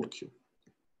all q.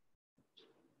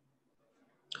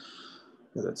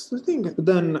 Yeah, that's the thing.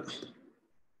 Then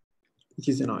it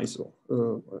is an iso.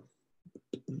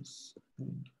 It's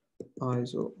an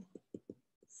iso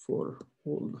for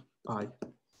all I.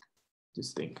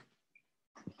 This thing.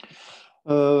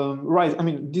 Right. I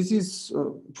mean, this is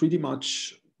pretty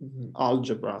much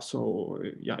algebra. So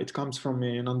yeah, it comes from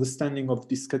an understanding of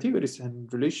these categories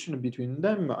and relation between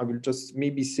them. I will just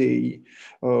maybe say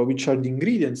which are the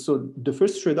ingredients. So the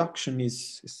first reduction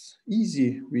is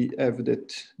easy. We have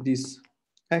that this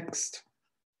X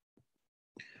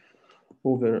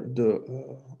over the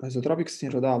isotropic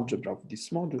Steenrod algebra of these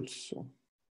modules.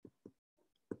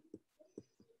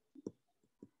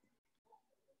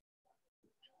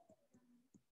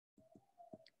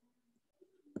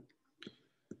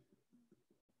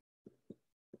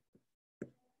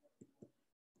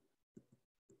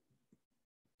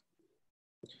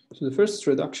 So the first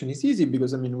reduction is easy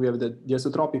because, I mean, we have that the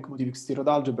isotropic motivic Steenrod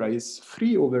algebra is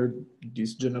free over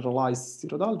this generalized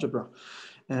Steenrod algebra.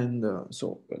 And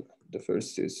so well, the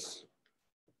first is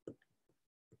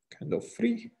kind of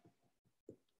free.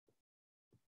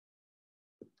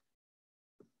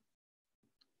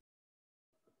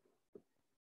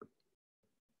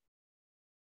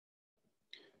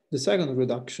 The second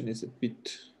reduction is a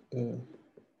bit,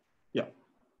 yeah,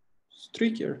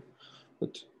 trickier,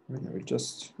 but I mean, I will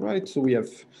just write. So we have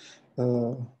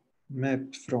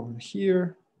map from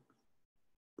here.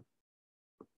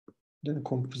 Then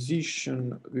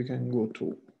composition, we can go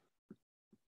to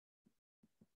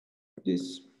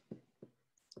this.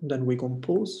 Then we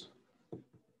compose.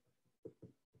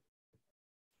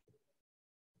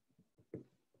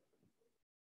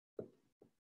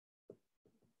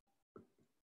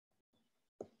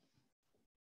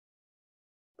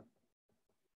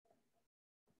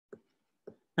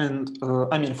 And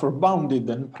I mean, for bounded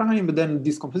and prime, then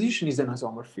this composition is an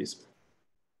isomorphism.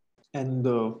 And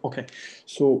okay,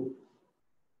 so,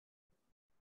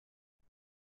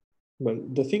 well,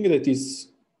 the thing that is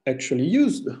actually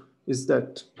used is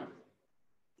that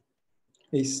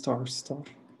A star star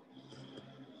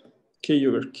K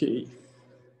over K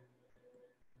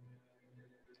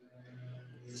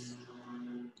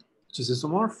which is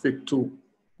isomorphic to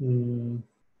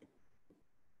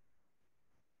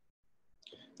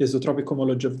the isotropic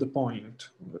homology of the point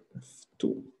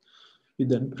F2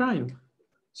 with n prime.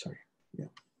 Sorry, yeah.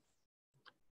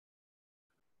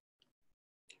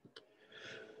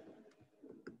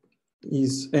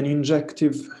 Is an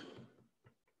injective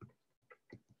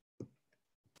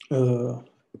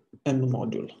N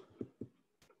module.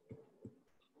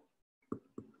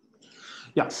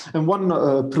 Yeah, and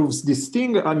one proves this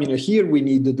thing. I mean, here we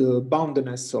need the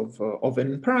boundedness of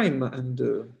n prime, and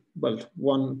well,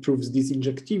 one proves this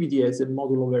injectivity as a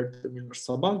module over the Milnor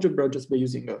subalgebra just by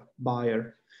using a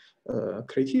Bayer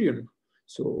criterion.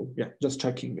 So yeah, just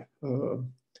checking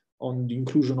on the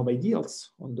inclusion of ideals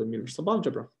on the Milnor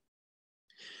subalgebra.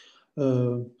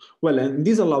 Well, and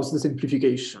this allows the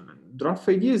simplification. The rough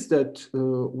idea is that,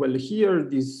 well, here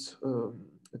this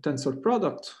tensor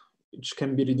product, which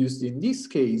can be reduced in this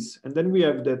case, and then we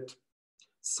have that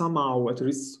somehow, at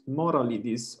least morally,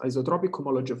 this isotropic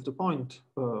homology of the point,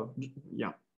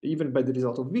 yeah, even by the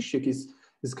result of Vishik,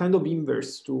 is kind of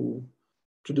inverse to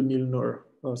the Milnor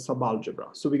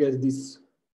subalgebra. So we get this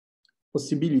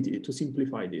possibility to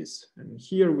simplify this. And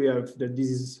here we have that this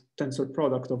is tensor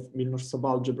product of Milnor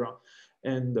subalgebra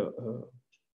and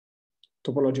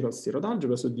topological Steenrod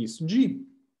algebra, so this G.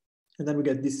 And then we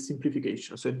get this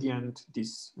simplification. So at the end,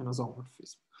 this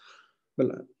anisomorphism.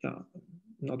 Well, yeah,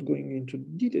 not going into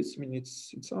details. I mean,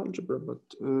 it's algebra, but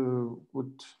what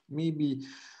maybe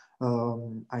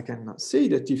I can say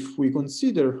that if we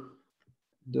consider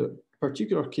the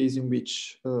particular case in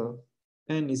which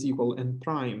n is equal n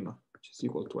prime, which is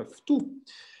equal to f2,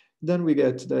 then we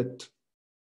get that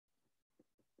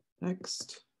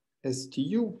next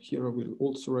STU. Here I will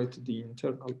also write the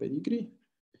internal pedigree.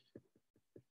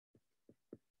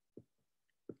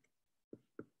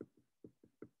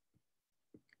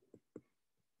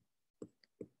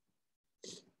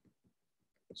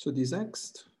 So this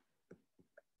X,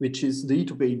 which is the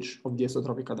E2 page of the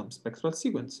isotropic Adam spectral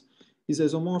sequence, is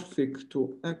isomorphic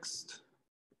to X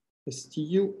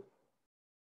STU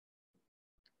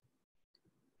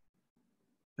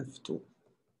F2.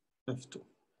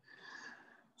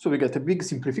 So we get a big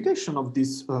simplification of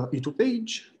this E2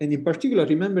 page. And in particular,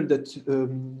 remember that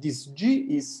this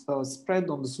G is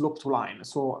spread on the slope to line.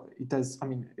 So it has, I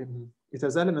mean, it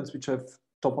has elements which have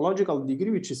topological degree,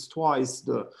 which is twice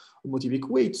the motivic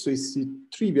weight. So it's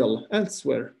trivial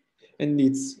elsewhere. And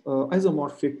it's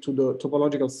isomorphic to the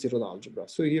topological Steenrod algebra.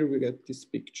 So here we get this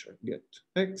picture, get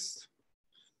X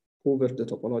over the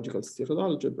topological Steenrod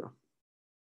algebra,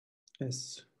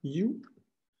 SU,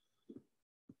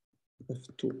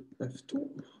 F2.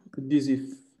 This if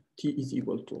T is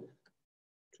equal to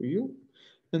U,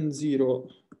 and 0,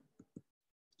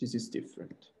 this is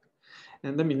different.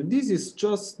 And I mean, this is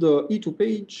just the E2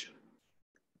 page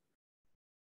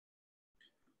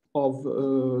of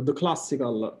the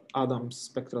classical Adams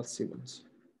spectral sequence.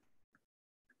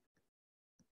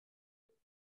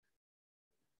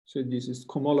 So this is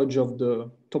cohomology of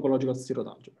the topological Steenrod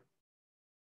algebra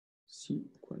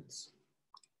sequence.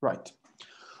 Right.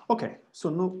 Okay, so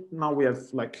now we have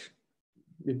like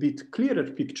a bit clearer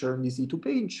picture on this E2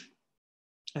 page,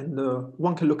 and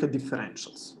one can look at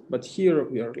differentials. But here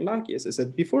we are lucky, as I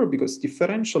said before, because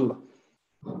differential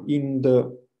in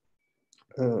the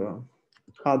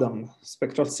Adam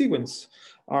spectral sequence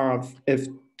have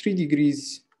 3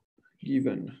 degrees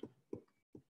given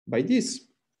by this.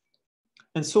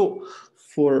 And so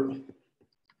for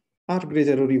r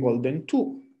greater or equal than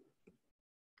 2,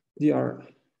 the R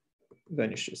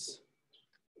vanishes.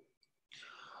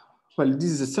 Well,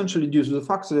 this is essentially due to the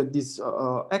fact that this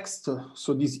X,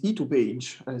 so this E2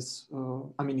 page, is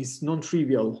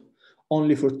non-trivial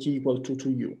only for T equal to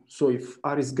U. So if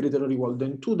R is greater or equal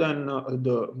than 2, then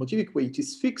the motivic weight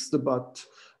is fixed, but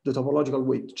the topological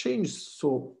weight changes,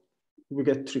 so we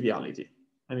get triviality.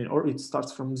 I mean, or it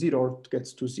starts from 0 or it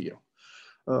gets to 0.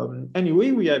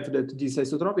 Anyway, we have that this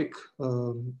isotropic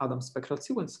Adam spectral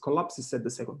sequence collapses at the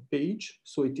second page,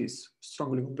 so it is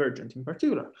strongly convergent in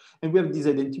particular. And we have this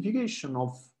identification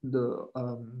of the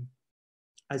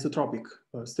isotropic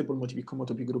stable motivic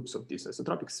homotopy groups of this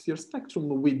isotropic sphere spectrum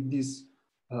with this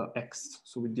X,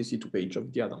 so with this E2 page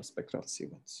of the Adam spectral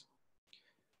sequence.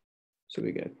 So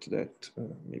we get that,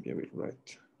 maybe I will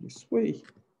write this way.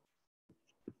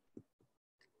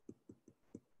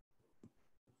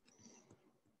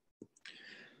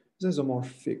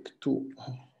 Isomorphic to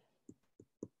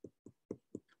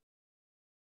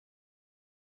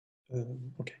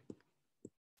okay.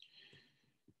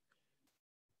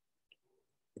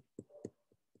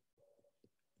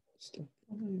 Step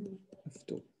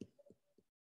F2.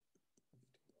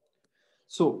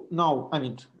 So now, I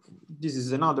mean, this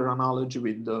is another analogy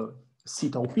with the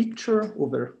C-tau picture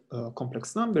over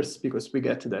complex numbers, because we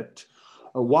get that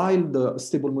while the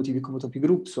stable motivic homotopy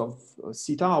groups of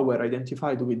C-tau were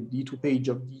identified with the E2 page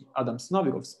of the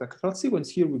Adams-Novikov spectral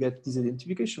sequence, here we get this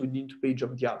identification with the E2 page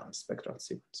of the Adams spectral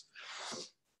sequence.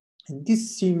 And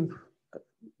this seems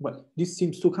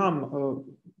to come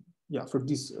yeah, for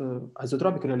this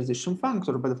isotropic realization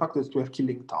factor by the fact that we are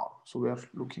killing tau. So we are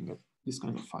looking at this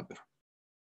kind of fiber.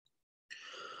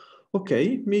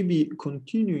 Okay, maybe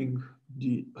continuing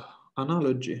the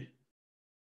analogy.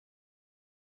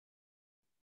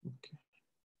 Okay.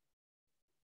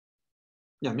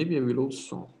 Yeah, maybe I will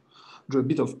also draw a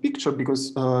bit of picture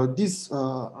because this,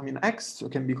 I mean, X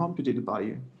can be computed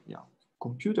by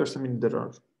computers. I mean, there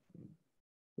are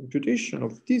computation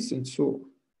of this, and so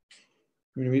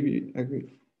I mean, maybe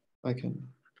I can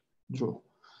draw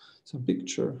some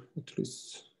picture at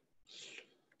least.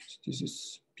 So this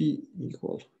is P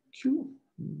equal Q.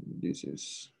 This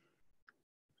is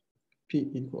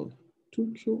P equal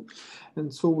 2Q.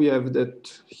 And so we have that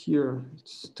here,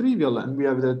 it's trivial, and we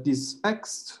have that this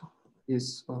X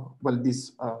is, well,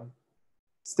 these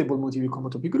stable motivic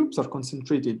homotopy groups are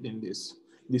concentrated in this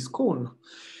cone.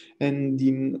 And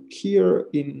in here,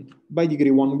 by degree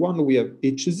 1, we have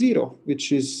H0,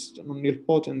 which is the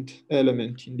nilpotent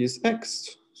element in this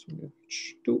X. So we have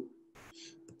H2,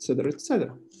 etc.,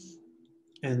 etc.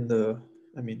 And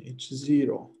I mean,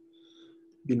 H0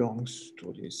 belongs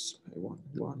to this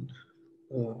 1.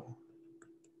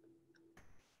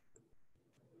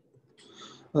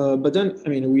 But then, I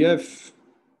mean, we have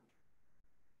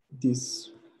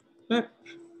this map.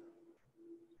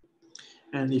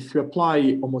 And if you apply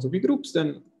homotopy groups,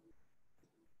 then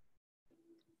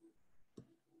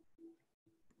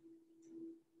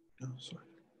sorry.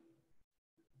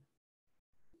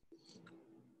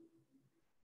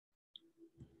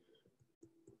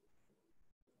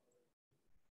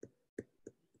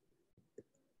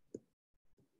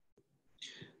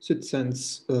 So it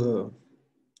sends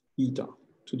eta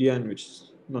to the n, which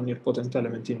is non-nilpotent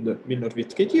element in the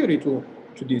Milnor-Wittke theory, to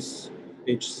this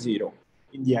H0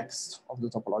 in the X of the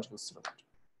topological strategy.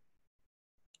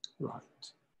 Right.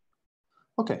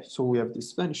 Okay, so we have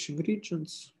these vanishing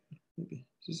regions. Maybe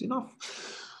this is enough.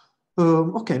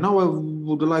 Okay, now I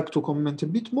would like to comment a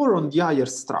bit more on the higher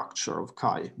structure of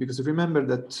chi, because remember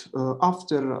that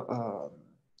after,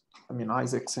 I mean,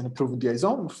 Isaacson proved the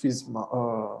isomorphism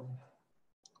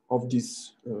of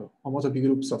these homotopy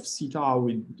groups of C tau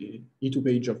with the E2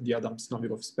 page of the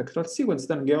Adams-Novikov spectral sequence,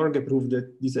 then George proved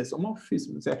that this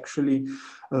isomorphism actually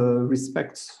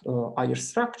respects higher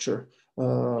structure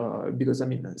because, I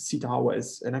mean, C tau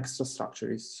as an extra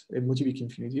structure is a motivic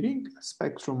infinity ring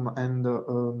spectrum. And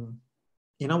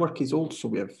in our case also,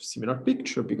 we have similar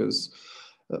picture because,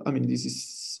 I mean, this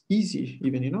is easy,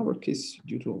 even in our case,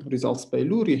 due to results by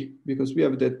Lurie, because we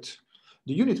have that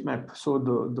the unit map, so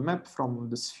the map from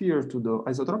the sphere to the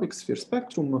isotropic sphere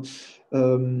spectrum,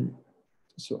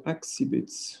 so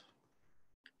exhibits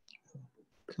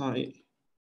chi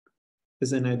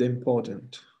as an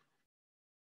idempotent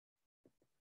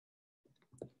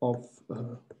of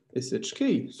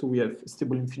SHK. So we have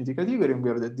stable infinity category, and we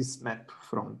have that this map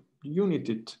from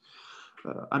united.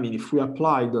 I mean, if we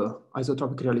apply the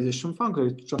isotropic realization function,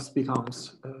 it just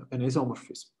becomes an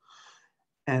isomorphism.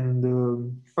 And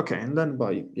okay, and then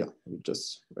by, we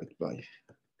just write by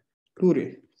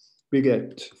Lurie, we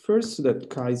get first that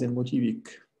chi is a motivic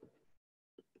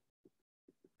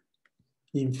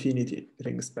infinity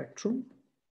ring spectrum.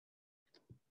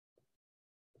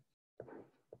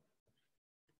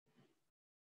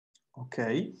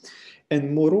 Okay,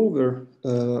 and moreover,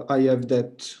 I have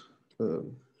that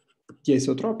the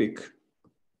isotropic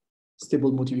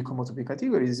stable motivic homotopy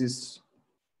categories is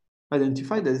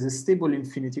identified as a stable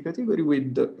infinity category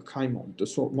with the chi mod,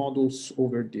 so modules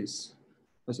over this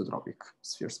isotropic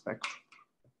sphere spectrum.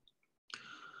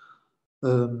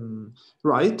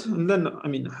 Right, and then, I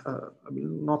mean, I will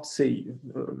not say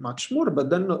much more, but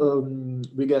then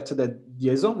we get that the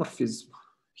isomorphism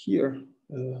here,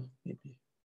 maybe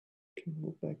can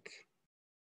go back.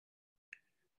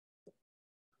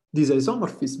 This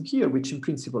isomorphism here, which in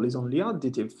principle is only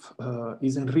additive,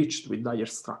 is enriched with higher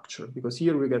structure, because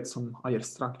here we get some higher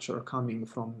structure coming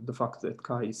from the fact that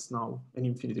chi is now an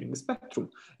infinite ring spectrum.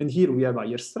 And here we have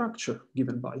higher structure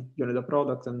given by Yoneda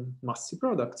product and Massi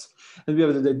products. And we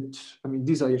have that, I mean,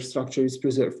 this higher structure is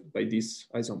preserved by this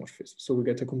isomorphism. So we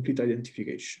get a complete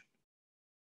identification.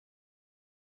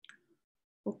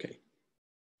 Okay.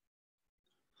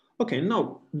 Okay,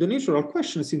 now the natural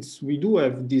question, since we do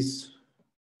have this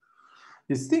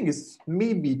thing, is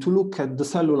maybe to look at the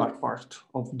cellular part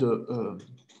of the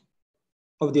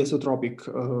isotropic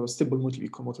stable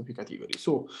motivic homotopy category.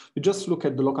 So we just look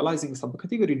at the localizing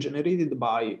subcategory generated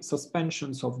by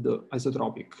suspensions of the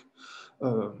isotropic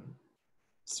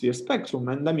sphere spectrum.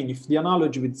 And I mean, if the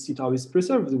analogy with C tau is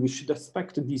preserved, we should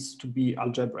expect this to be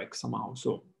algebraic somehow.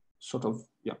 So sort of,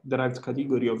 derived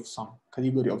category of some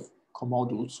category of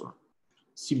comodules or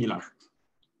similar.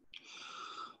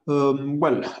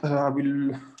 Well, I will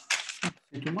not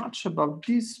say too much about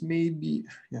this. Maybe,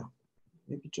 yeah,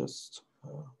 maybe just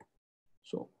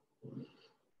so.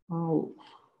 How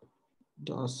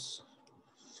does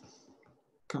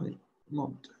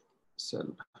mod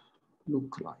cell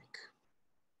look like?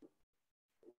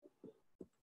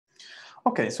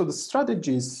 Okay, so the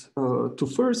strategy is to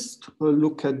first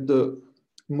look at the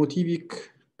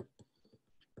motivic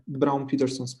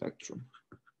Brown-Peterson spectrum.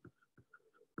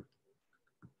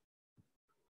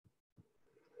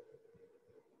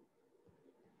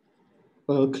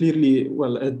 Clearly,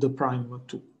 well, at the prime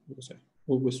 2,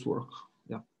 always work,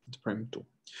 yeah, at the prime 2.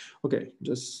 Okay,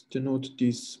 just denote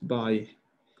this by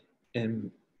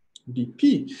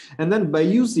BP. And then by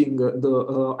using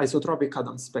the isotropic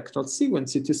Adams spectral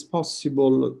sequence, it is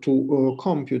possible to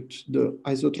compute the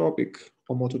isotropic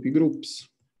homotopy groups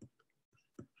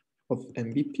of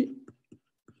MBP.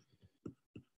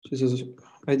 This is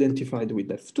identified with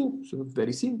F2, so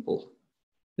very simple.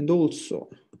 And also,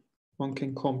 one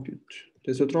can compute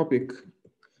the isotropic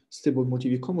stable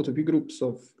motivic homotopy groups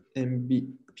of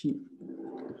MBP,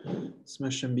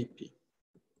 smash MBP.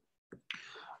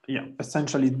 Yeah,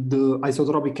 essentially the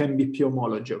isotropic MBP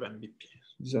homology of MBP.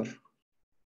 These are,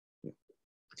 yeah.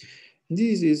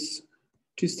 This is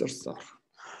G star star.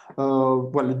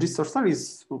 Well, G star star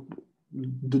is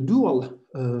the dual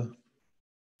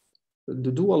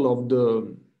of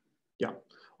the, yeah,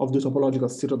 of the topological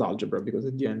Steenrod algebra, because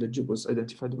at the end the G was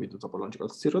identified with the topological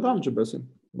Steenrod algebra. So,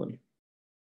 well,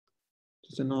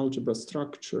 it's an algebra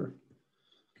structure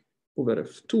over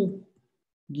F2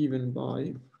 given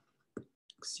by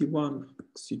C1,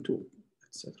 C2,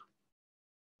 etc.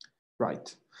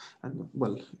 Right, and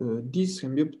well, this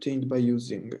can be obtained by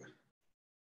using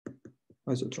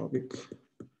isotropic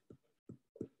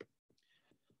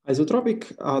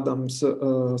Adams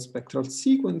spectral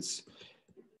sequence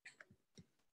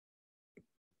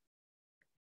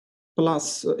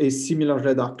plus a similar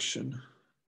reduction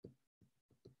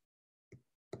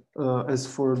as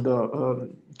for the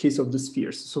case of the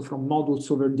spheres. So from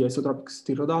modules over the isotropic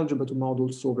Steenrod algebra to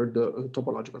modules over the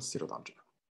topological Steenrod algebra.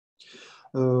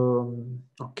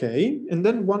 Okay, and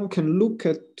then one can look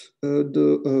at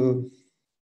the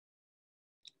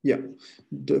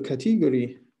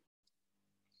category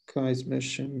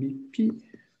chi-smash MBP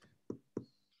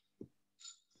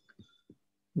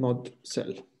mod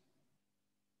cell.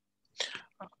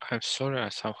 I'm sorry, I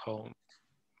somehow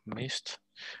missed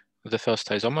the first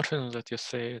isomorphism that you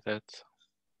say that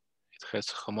it has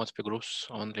homotopy groups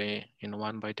only in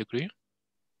 1 by degree.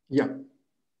 Yeah.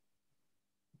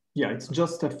 Yeah, it's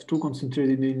just F2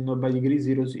 concentrated in by degree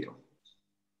 0, 0.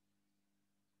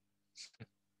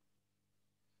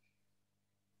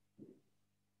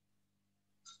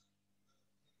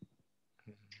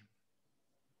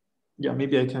 Yeah,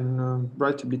 maybe I can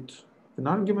write a bit of an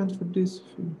argument for this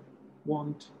if you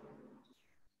want.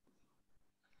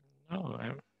 No,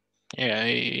 yeah,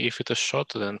 if it is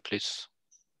short, then please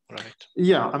write.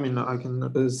 Yeah, I mean, I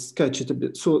can sketch it a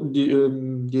bit. So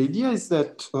the idea is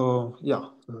that,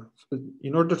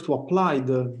 in order to apply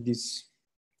this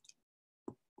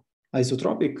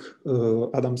isotropic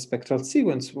Adams spectral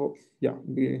sequence, well, yeah,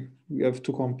 we have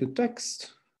to compute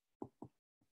text.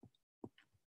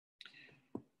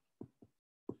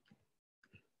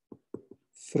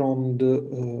 From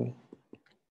the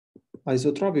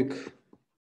isotropic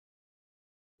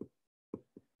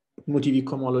motivic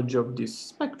homology of this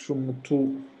spectrum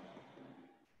to,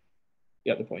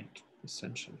 yeah, the point,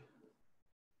 essentially.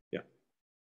 Yeah.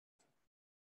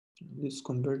 This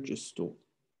converges to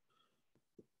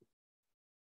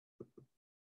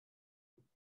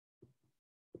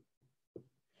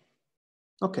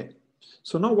okay.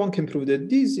 So now one can prove that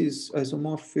this is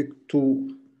isomorphic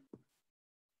to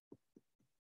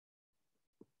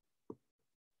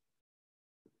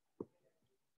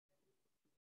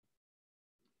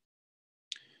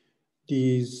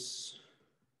this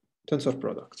tensor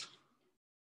product.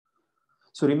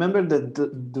 So remember that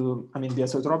the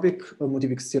isotropic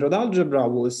motivic Steenrod algebra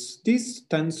was this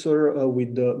tensor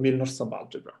with the Milnor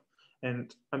subalgebra.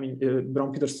 And I mean,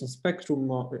 Brown-Peterson spectrum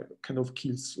kind of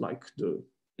kills like the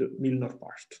Milnor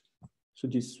part. So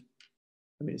this,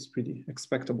 I mean, it's pretty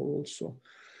expectable also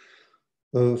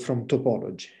from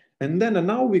topology. And then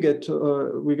now we get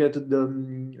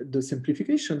the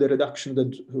simplification, the reduction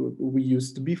that we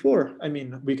used before. I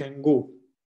mean, we can go.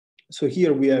 So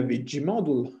here we have a G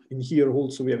module, and here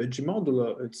also we have a G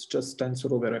module. It's just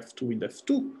tensor over F2 with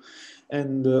F2,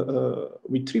 and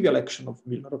with trivial action of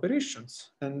Milnor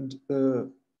operations. And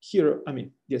here, I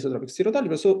mean, the isotropic Steenrod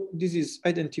algebra. So this is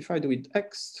identified with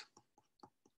X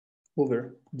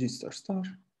over G star star.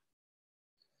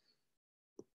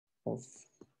 of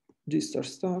G star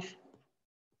star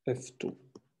F2.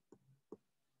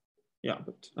 Yeah,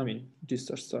 but I mean, G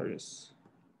star star is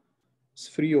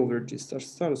 3 over G star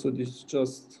star, so this is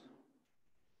just,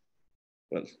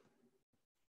 well,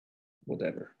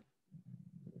 whatever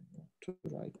to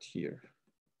write here.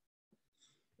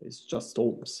 It's just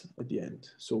ohms at the end.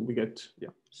 So we get, yeah,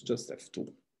 it's just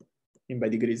F2 in by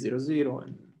degree 0, 0,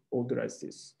 and all the rest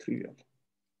is trivial.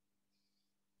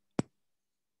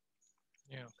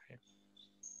 Yeah, okay.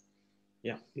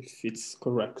 Yeah, if it's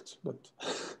correct, but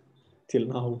till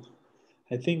now,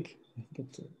 I think,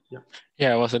 but yeah.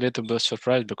 Yeah, I was a little bit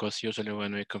surprised because usually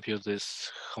when we compute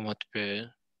this homotopy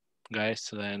guys,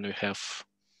 then we have,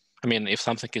 I mean, if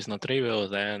something is not trivial,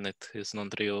 then it is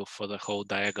non-trivial for the whole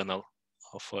diagonal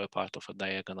or for a part of a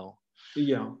diagonal.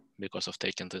 Yeah. Because of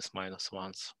taking this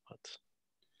 -1s, but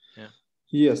yeah.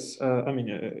 Yes, I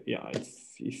mean, yeah, if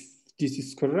this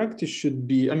is correct, it should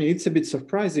be, I mean, it's a bit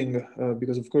surprising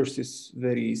because of course it's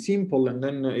very simple, and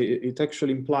then it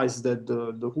actually implies that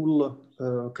the whole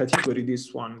category,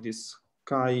 this one, this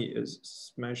chi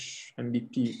smash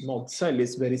MBP mod cell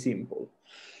is very simple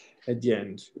at the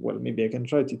end. Well, maybe I can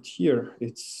write it here.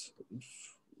 It's,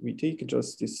 if we take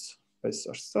just this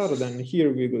star star, then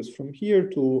here we goes from here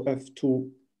to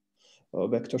F2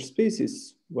 vector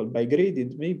spaces, well, by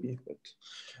graded maybe,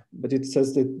 but it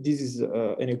says that this is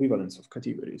an equivalence of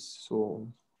categories.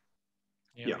 So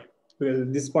yeah, well,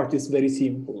 this part is very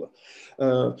simple.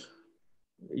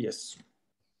 Yes,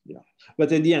 yeah.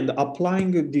 But at the end,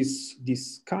 applying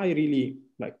this chi really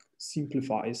like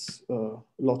simplifies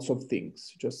lots of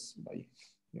things just by,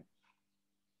 yeah.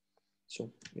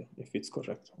 So yeah, if it's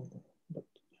correct, but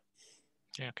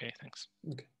yeah, okay, thanks.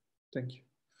 Okay, thank you.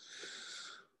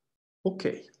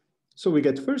 Okay, so we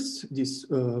get first this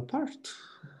part,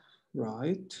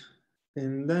 right?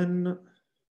 And then,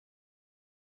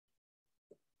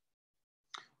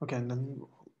 okay, and then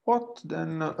what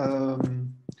then?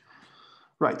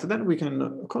 Right, then we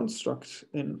can construct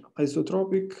an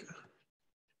isotropic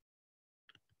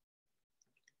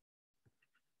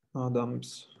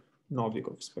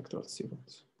Adams-Novikov spectral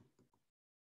sequence.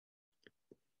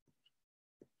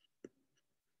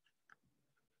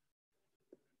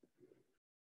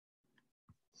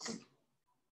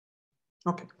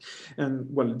 Okay,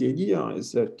 and well, the idea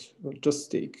is that we'll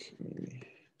just take maybe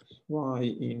y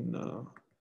in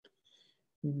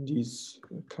this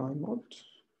chi mod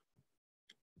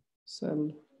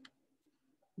cell.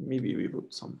 Maybe we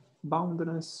put some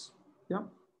boundedness, yeah.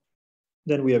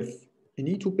 Then we have an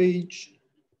E2 page,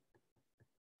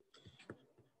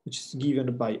 which is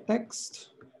given by X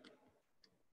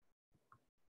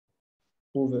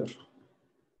over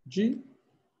G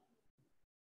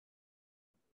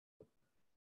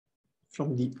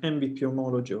from the MBP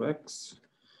homology of X,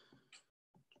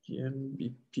 the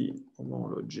MBP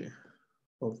homology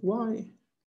of Y.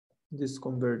 This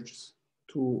converges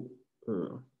to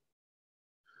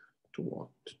what?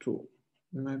 To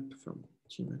map from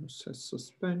T minus S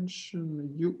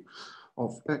suspension U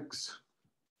of X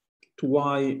to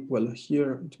Y. Well,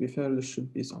 here, to be fair, there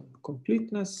should be some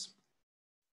completeness.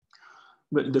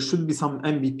 Well, there should be some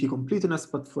MBP completeness,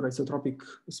 but for isotropic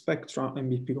spectra,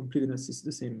 MBP completeness is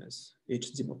the same as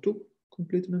H02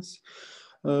 completeness.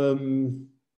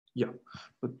 Yeah,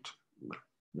 but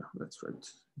yeah, let's write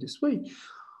this way.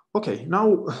 Okay,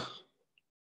 now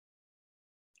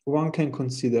one can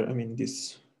consider, I mean,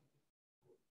 this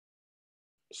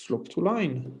slope to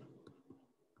line.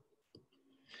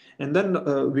 And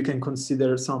then we can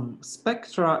consider some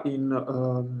spectra in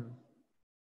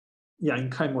in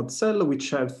chi-mod cell, which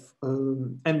have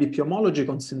MBP homology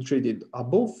concentrated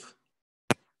above.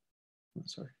 Oh,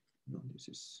 sorry, no, this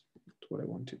is not what I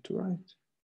wanted to write.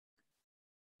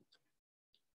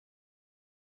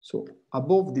 So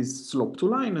above this slope to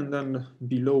line, and then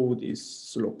below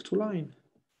this slope to line.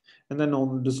 And then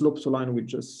on the slope to line, we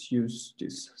just use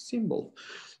this symbol.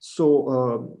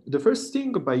 So the first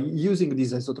thing, by using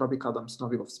this isotropic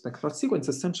Adams-Novikov spectral sequence,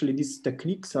 essentially these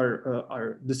techniques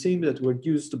are the same that were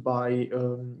used by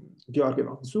Georg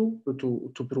van Zuu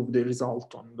to prove the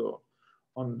result on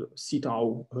the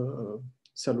C-tau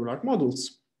cellular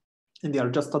models. And they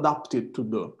are just adapted to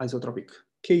the isotropic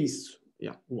case,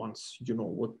 yeah, once you know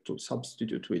what to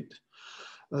substitute with.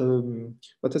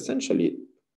 But essentially,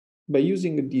 by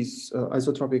using this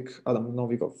isotropic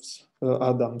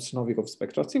Adams-Novikov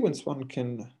spectral sequence, one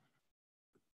can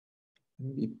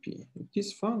MBP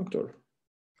this functor,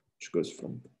 which goes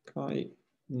from chi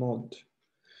mod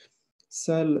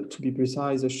cell. To be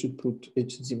precise, I should put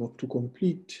H mod to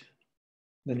complete.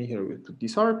 Then here we put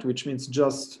this art, which means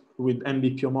just with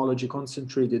MBP homology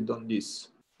concentrated on this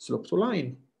slope to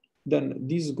line. then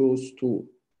this goes to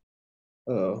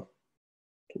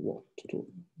what? To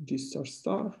this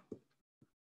star.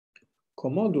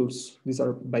 Comodules, these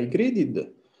are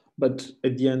bigraded, but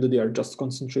at the end they are just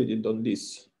concentrated on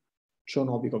this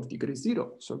homotopy of degree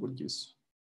 0. So I will use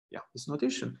this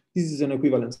notation. This is an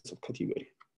equivalence of category.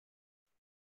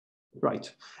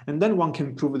 Right, and then one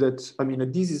can prove that, I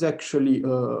mean, this is actually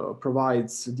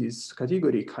provides this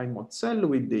category chi-mod cell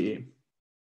with the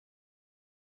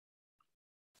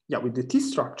T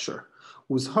structure,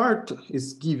 whose heart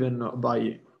is given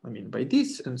by, by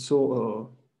this, and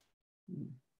so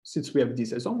since we have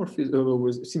this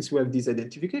isomorphism, since we have this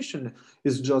identification,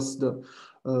 is just the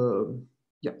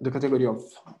category of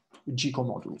G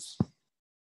comodules.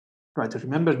 Right,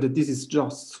 remember that this is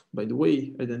just, by the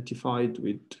way, identified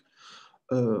with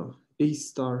A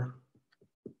star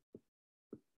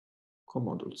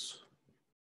comodules.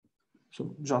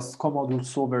 So just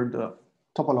comodules over the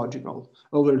topological,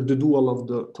 over the dual of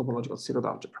the topological Steenrod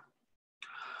algebra.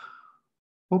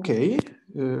 Okay,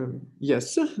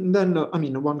 yes, and then,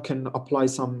 one can apply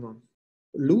some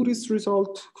Luris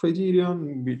result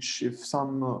criterion, which if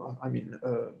some,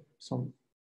 some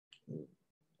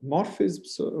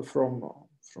morphisms from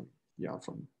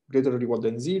greater or equal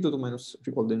than 0 to minus or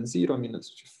equal than 0,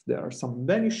 if there are some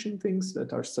vanishing things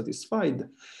that are satisfied,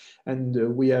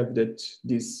 and we have that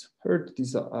this hurt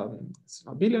is a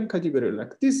abelian category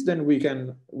like this, then we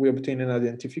obtain an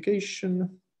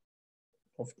identification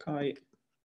of chi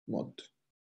mod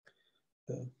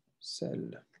cell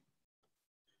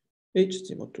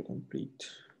H mod to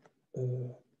complete,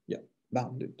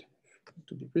 bounded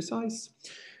to be precise.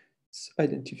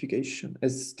 Identification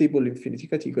as stable infinity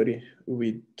category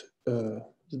with the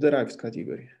derived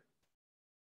category.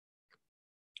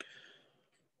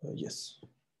 Yes,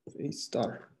 A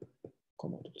star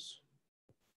comodules.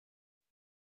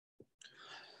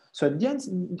 So at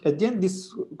the end,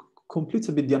 this completes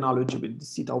a bit the analogy with the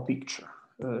C-tau picture,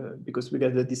 because we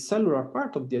get that the cellular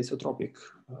part of the isotropic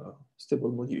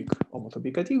stable motivic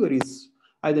homotopy category is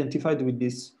identified with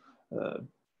this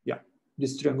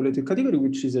this triangulated category,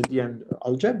 which is at the end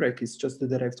algebraic, is just the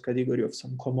derived category of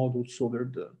some comodules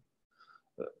over the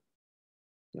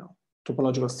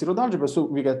topological Steenrod algebra. So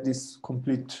we get this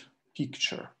complete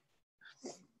picture.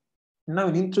 Now,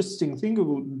 an interesting thing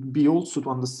would be also to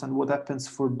understand what happens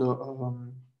for the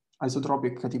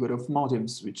isotropic category of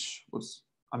motives, which was,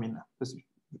 has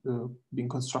been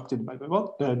constructed by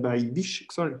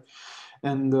Vishik, sorry.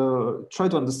 And try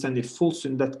to understand if also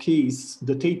in that case,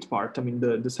 the Tate part,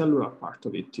 the cellular part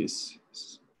of it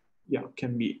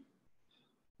can be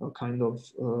kind of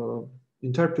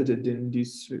interpreted in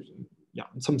this, in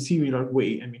some similar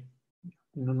way, in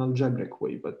an algebraic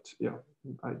way, but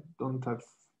I don't have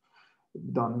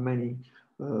done many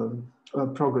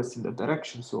progress in that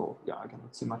direction, so I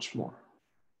cannot say much more.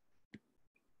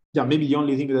 Maybe the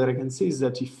only thing that I can say is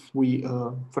that if we,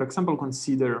 for example,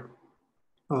 consider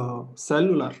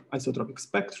cellular isotropic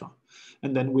spectra,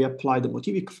 and then we apply the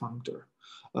motivic functor,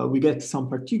 we get some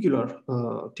particular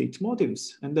Tate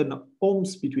motives, and then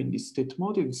ohms between these Tate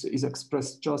motives is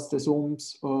expressed just as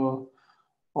ohms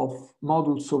of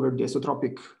modules over the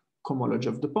isotropic cohomology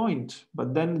of the point,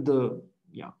 but then the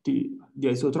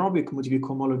isotropic motivic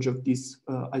cohomology of this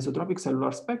isotropic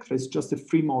cellular spectra is just a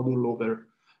free module over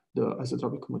the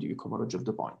isotropic motivic cohomology of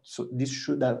the point. So this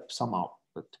should help somehow,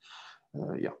 but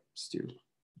still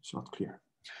it's not clear.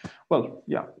 Well,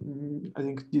 I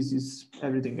think this is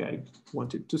everything I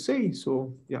wanted to say.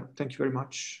 So thank you very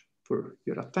much for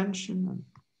your attention.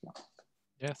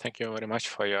 And, thank you very much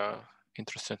for your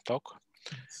interesting talk.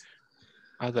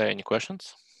 Are there any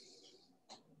questions?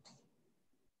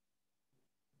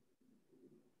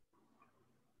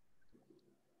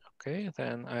 Okay,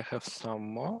 then I have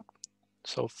some more.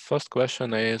 So first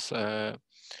question is,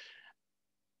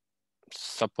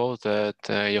 suppose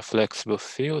that your flexible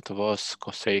field was,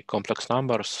 say, complex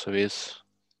numbers with,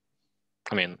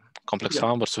 complex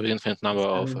numbers with infinite number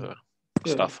of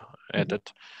stuff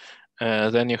added.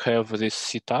 Then you have this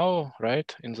C-tau,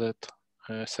 right, in that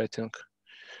setting.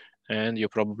 And you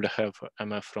probably have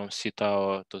MF from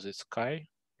C-tau to this chi,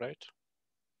 right?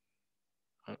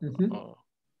 Is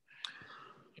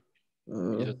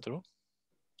it true?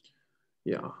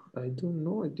 I don't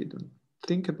know. I didn't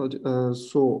think about it.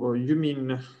 So you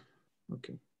mean,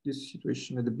 okay, this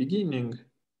situation at the beginning.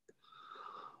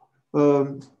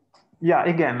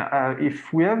 Again,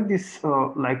 if we have this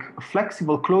like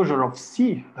flexible closure of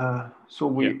C, so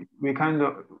we kind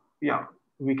of,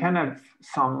 we can have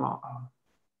some,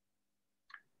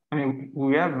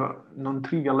 we have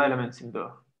non-trivial elements in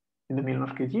the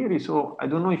Milnor-K theory. So I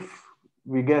don't know if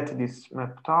we get this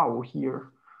map tau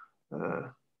here.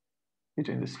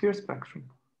 between the sphere spectrum.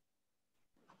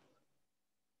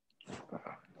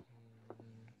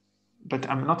 But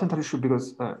I'm not entirely sure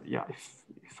because, yeah,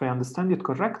 if I understand it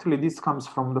correctly, this comes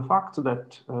from the fact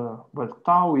that, well,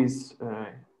 tau is,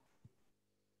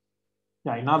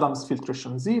 yeah, in Adam's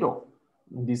filtration 0,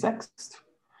 in this X,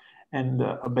 and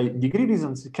by degree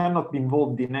reasons, it cannot be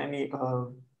involved in any,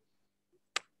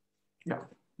 yeah,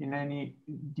 in any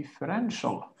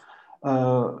differential,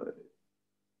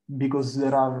 because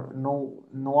there are no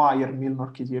higher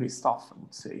Milnor-Key theory stuff, I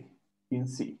would say, in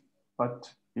C.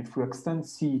 But if we extend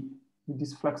C with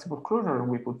this flexible closure,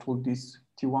 we put all this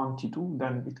T1, T2,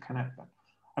 then it can happen.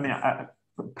 I mean,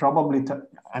 probably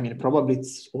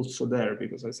it's also there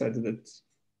because I said that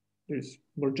there's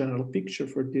more general picture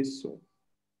for this. So.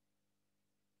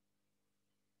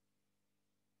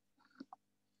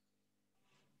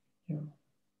 Yeah.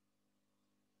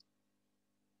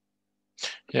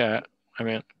 Yeah, I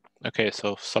mean, okay,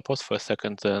 so suppose for a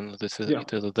second, then this is,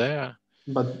 it is there.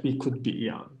 But it could be,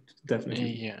 yeah,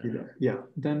 definitely. Yeah. Yeah.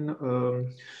 Then,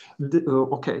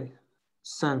 okay,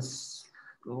 since,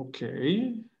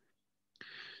 okay.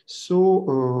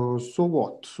 So, so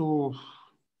what? So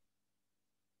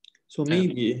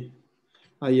maybe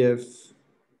I have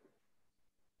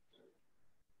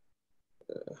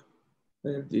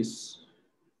this.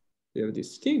 We have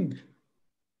this thing,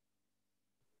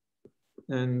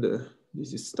 and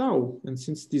this is tau. And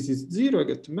since this is 0, I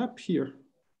get a map here.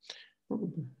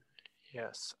 Probably.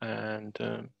 Yes, and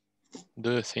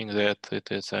do you think that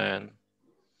it is an?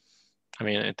 I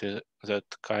mean, it is that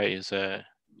chi is a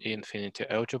infinity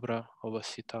algebra over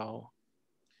C tau.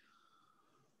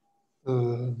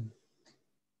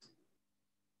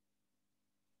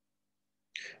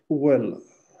 Well,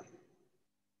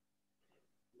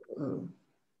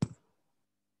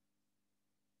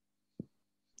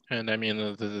 and I mean,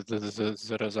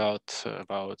 the result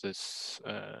about this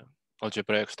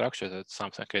algebraic structure, that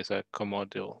something is a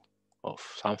comodule of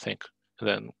something,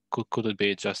 then could it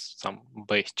be just some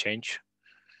base change?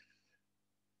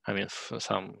 I mean,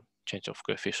 some change of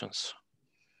coefficients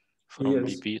from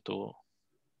BP to,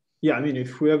 yeah, I mean,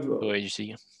 if we have to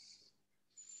HZ.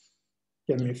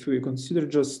 Yeah, I mean, if we consider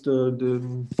just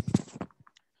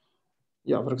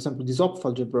yeah, for example, this Hopf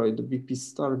algebra, the BP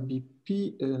star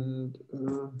BP, and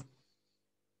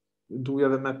do we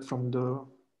have a map from the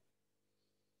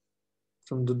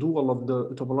dual of the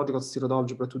topological Steenrod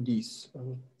algebra to this?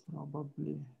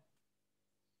 Probably.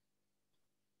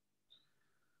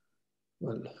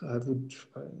 Well,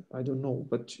 I don't know,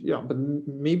 but yeah, but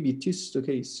maybe it is the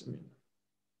case. I mean,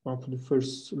 one could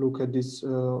first look at this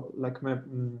like map,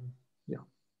 yeah,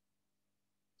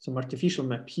 some artificial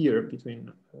map here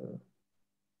between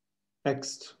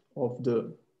X of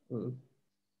the,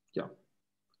 yeah,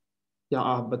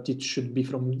 but it should be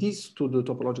from this to the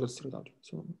topological Steenrod algebra.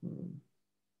 So,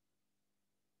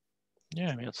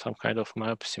 yeah, I mean, some kind of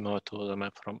map similar to the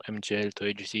map from MGL to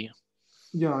HZ.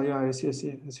 Yeah, I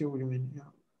see what you mean.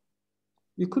 Yeah,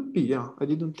 it could be. Yeah, I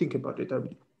didn't think about it. I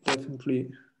would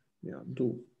definitely, yeah,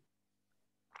 do.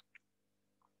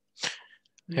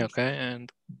 Yeah, okay, and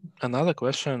another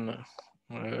question,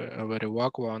 a very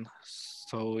vague one.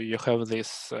 So you have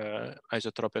this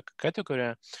isotropic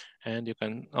category, and you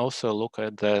can also look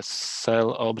at the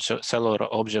cellular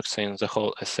objects in the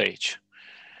whole SH.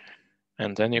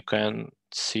 And then you can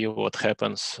see what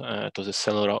happens to the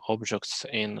cellular objects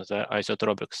in the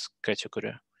isotropics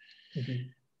category.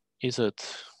 Is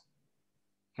it,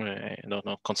 I don't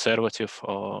know, conservative,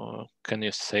 or can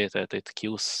you say that it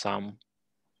kills some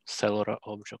cellular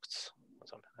objects or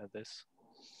something like this?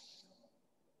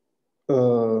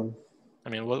 I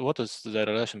mean, what is the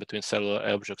relation between cellular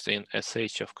objects in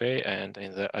SH of K and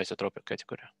in the isotropic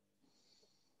category?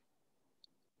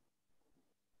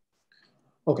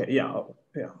 Okay, yeah,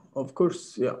 of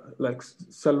course, yeah, like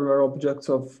cellular objects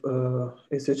of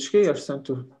SHK are sent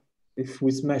to, if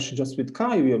we smash just with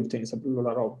chi, we obtain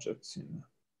cellular objects in,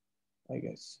 I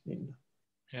guess, in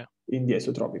the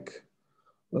isotropic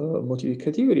motivic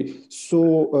category.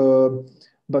 So,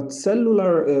 but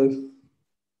cellular,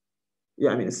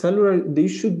 yeah, I mean, cellular, they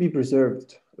should be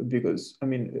preserved because, I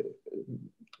mean,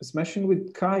 smashing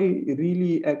with chi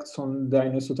really acts on the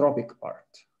anisotropic part.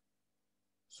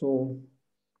 So,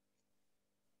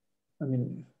 I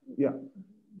mean, yeah,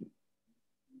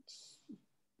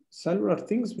 cellular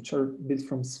things which are built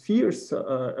from spheres,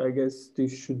 I guess they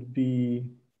should be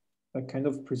kind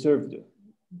of preserved.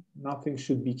 Nothing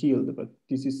should be killed, but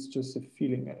this is just a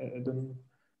feeling. I don't.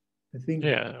 I think.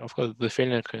 Yeah, of course, the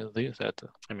feeling is that,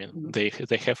 I mean, they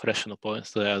have rational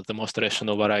points. They are the most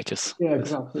rational varieties. Yeah,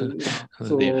 exactly. Yeah.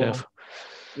 So, they have.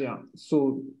 Yeah.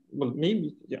 So, well,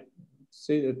 maybe, yeah.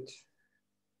 Say that.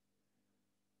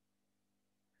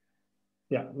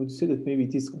 yeah, I would say that maybe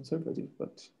it is conservative,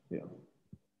 but yeah,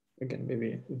 again,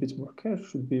 maybe a bit more care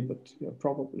should be, but yeah,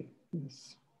 probably,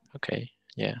 yes. Okay,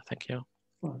 yeah, thank you.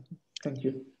 Oh, thank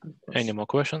you. Any more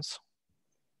questions?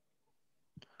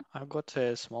 I've got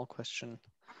a small question,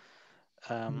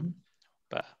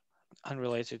 but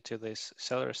unrelated to this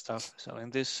cellular stuff. So in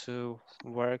this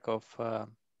work of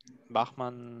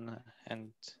Bachmann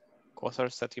and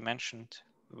authors that you mentioned,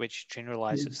 which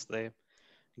generalizes the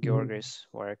Georgi's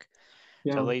work,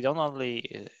 so they don't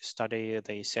only study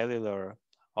the cellular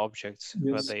objects,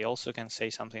 but they also can say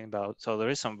something about, so there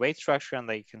is some weight structure and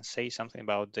they can say something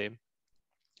about the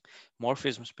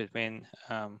morphisms between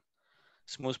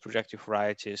smooth projective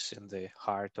varieties in the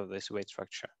heart of this weight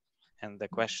structure. And the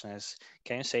question is,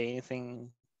 can you say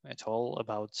anything at all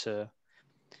about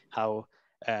how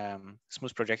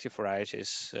smooth projective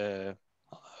varieties,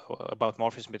 about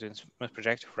morphism between smooth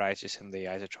projective varieties in the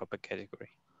isotropic category?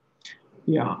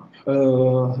 Yeah,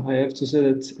 I have to say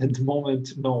that at the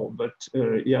moment, no, but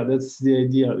yeah, that's the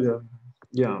idea.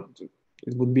 Yeah,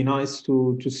 it would be nice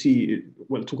to see,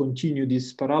 well, to continue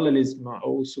this parallelism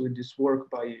also in this work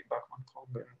by Bachmann, Kong,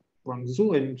 and Wang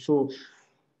Zhu. And so,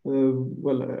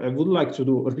 well, I would like to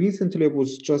do. Recently, I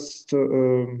was just,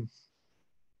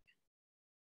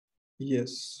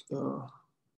 yes,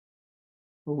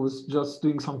 I was just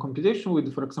doing some computation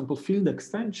with, for example, field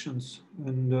extensions.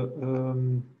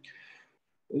 And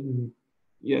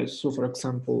yes, so for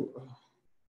example,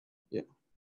 yeah,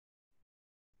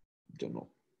 don't know.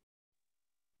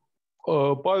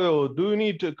 Pavel, do you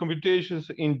need computations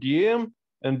in DM?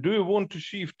 And do you want to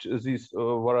shift these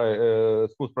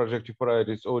smooth projective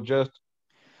varieties, or just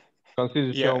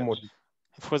consider homotopy?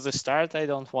 For the start, I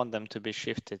don't want them to be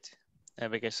shifted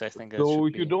because I think that so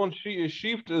if you don't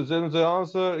shift, then the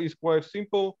answer is quite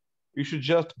simple. You should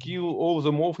just kill all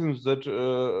the morphisms that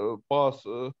pass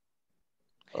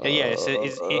yes,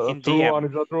 in through DM.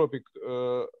 anisotropic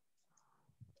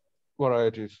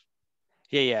varieties.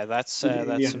 Yeah, that's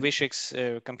Vishik's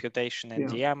computation in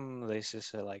DM. This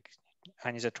is like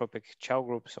anisotropic Chow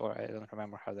groups, or I don't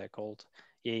remember how they're called.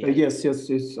 Yes,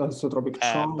 it's isotropic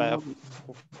Chow. But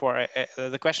for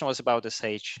the question was about the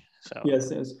SH. So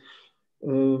yes.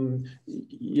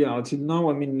 Yeah, until now,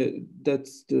 I mean,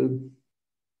 that's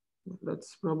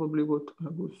probably what I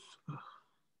was.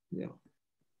 Yeah.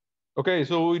 Okay,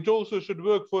 so it also should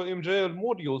work for MJL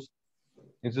modules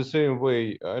in the same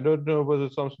way. I don't know whether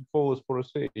something follows for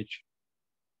SH.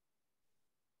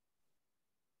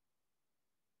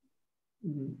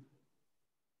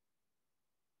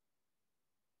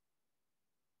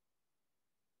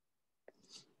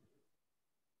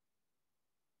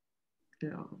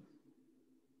 Yeah.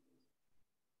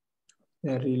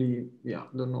 Yeah, really. Yeah,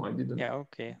 don't know. I didn't. Yeah.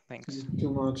 Okay. Thanks.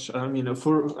 Too much. I mean,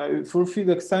 for field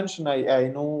extension, I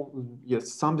know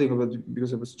yes something about it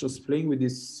because I was just playing with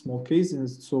these small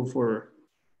cases. So for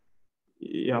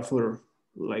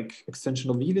like extension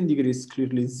of even degree is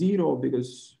clearly 0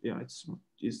 because yeah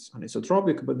it's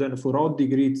anisotropic. But then for odd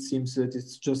degree, it seems that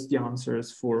it's just the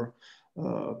answers for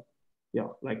yeah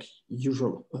like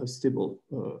usual stable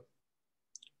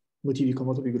motivic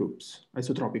homotopy groups,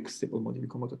 isotropic stable motivic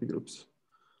homotopy groups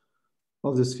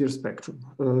of the sphere spectrum.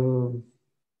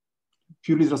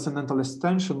 Purely transcendental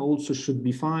extension also should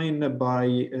be fine by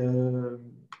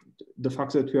the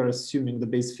fact that we are assuming the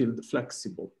base field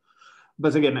flexible.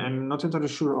 But again, I'm not entirely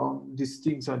sure on these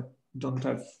things. I don't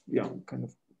have kind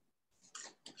of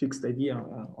fixed idea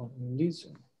on this.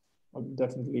 I'll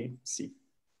definitely see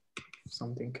if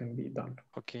something can be done.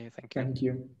 Okay, thank you. Thank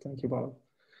you. Thank you, Pavel.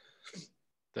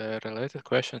 The related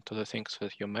question to the things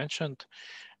that you mentioned,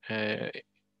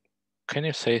 can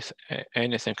you say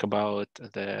anything about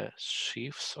the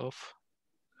sheaves of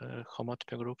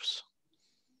homotopy groups?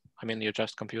 I mean, you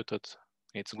just computed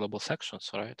its global sections,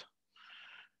 right?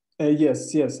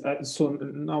 Yes. So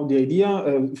now the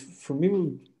idea for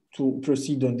me to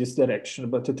proceed on this direction,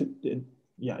 but at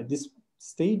this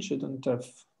stage, I don't have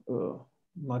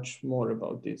much more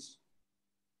about this.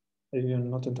 I'm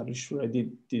not entirely sure I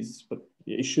did this, but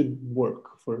it should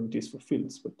work for this for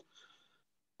fields, but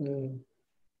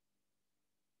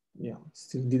yeah,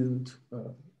 still didn't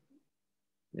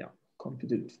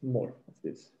computed more of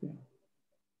this. Yeah.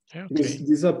 Okay. Because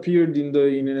this appeared in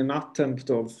an attempt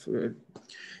of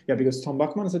because Tom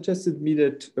Bachmann suggested me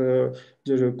that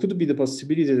there could be the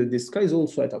possibility that this guy is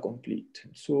also eta complete.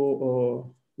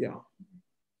 So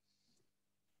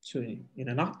so in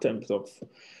an attempt of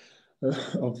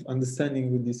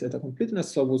understanding with this eta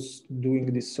completeness, I was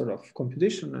doing this sort of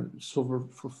computation, and so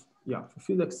for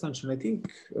field extension, I think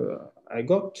I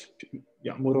got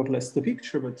more or less the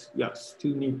picture, but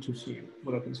still need to see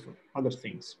what happens for other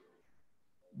things.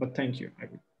 but thank you.